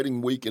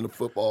exciting week in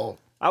football.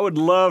 I would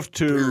love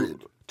to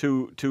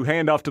to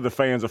hand off to the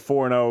fans a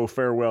 4-0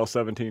 farewell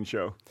 17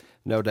 show.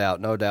 No doubt,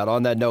 no doubt.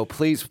 On that note,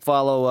 please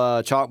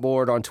follow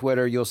Chalkboard on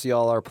Twitter. You'll see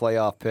all our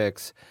playoff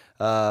picks.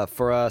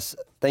 For us,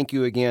 thank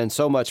you again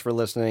so much for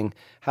listening.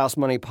 House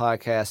Money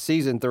Podcast,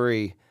 Season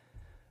 3.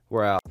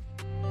 We're out.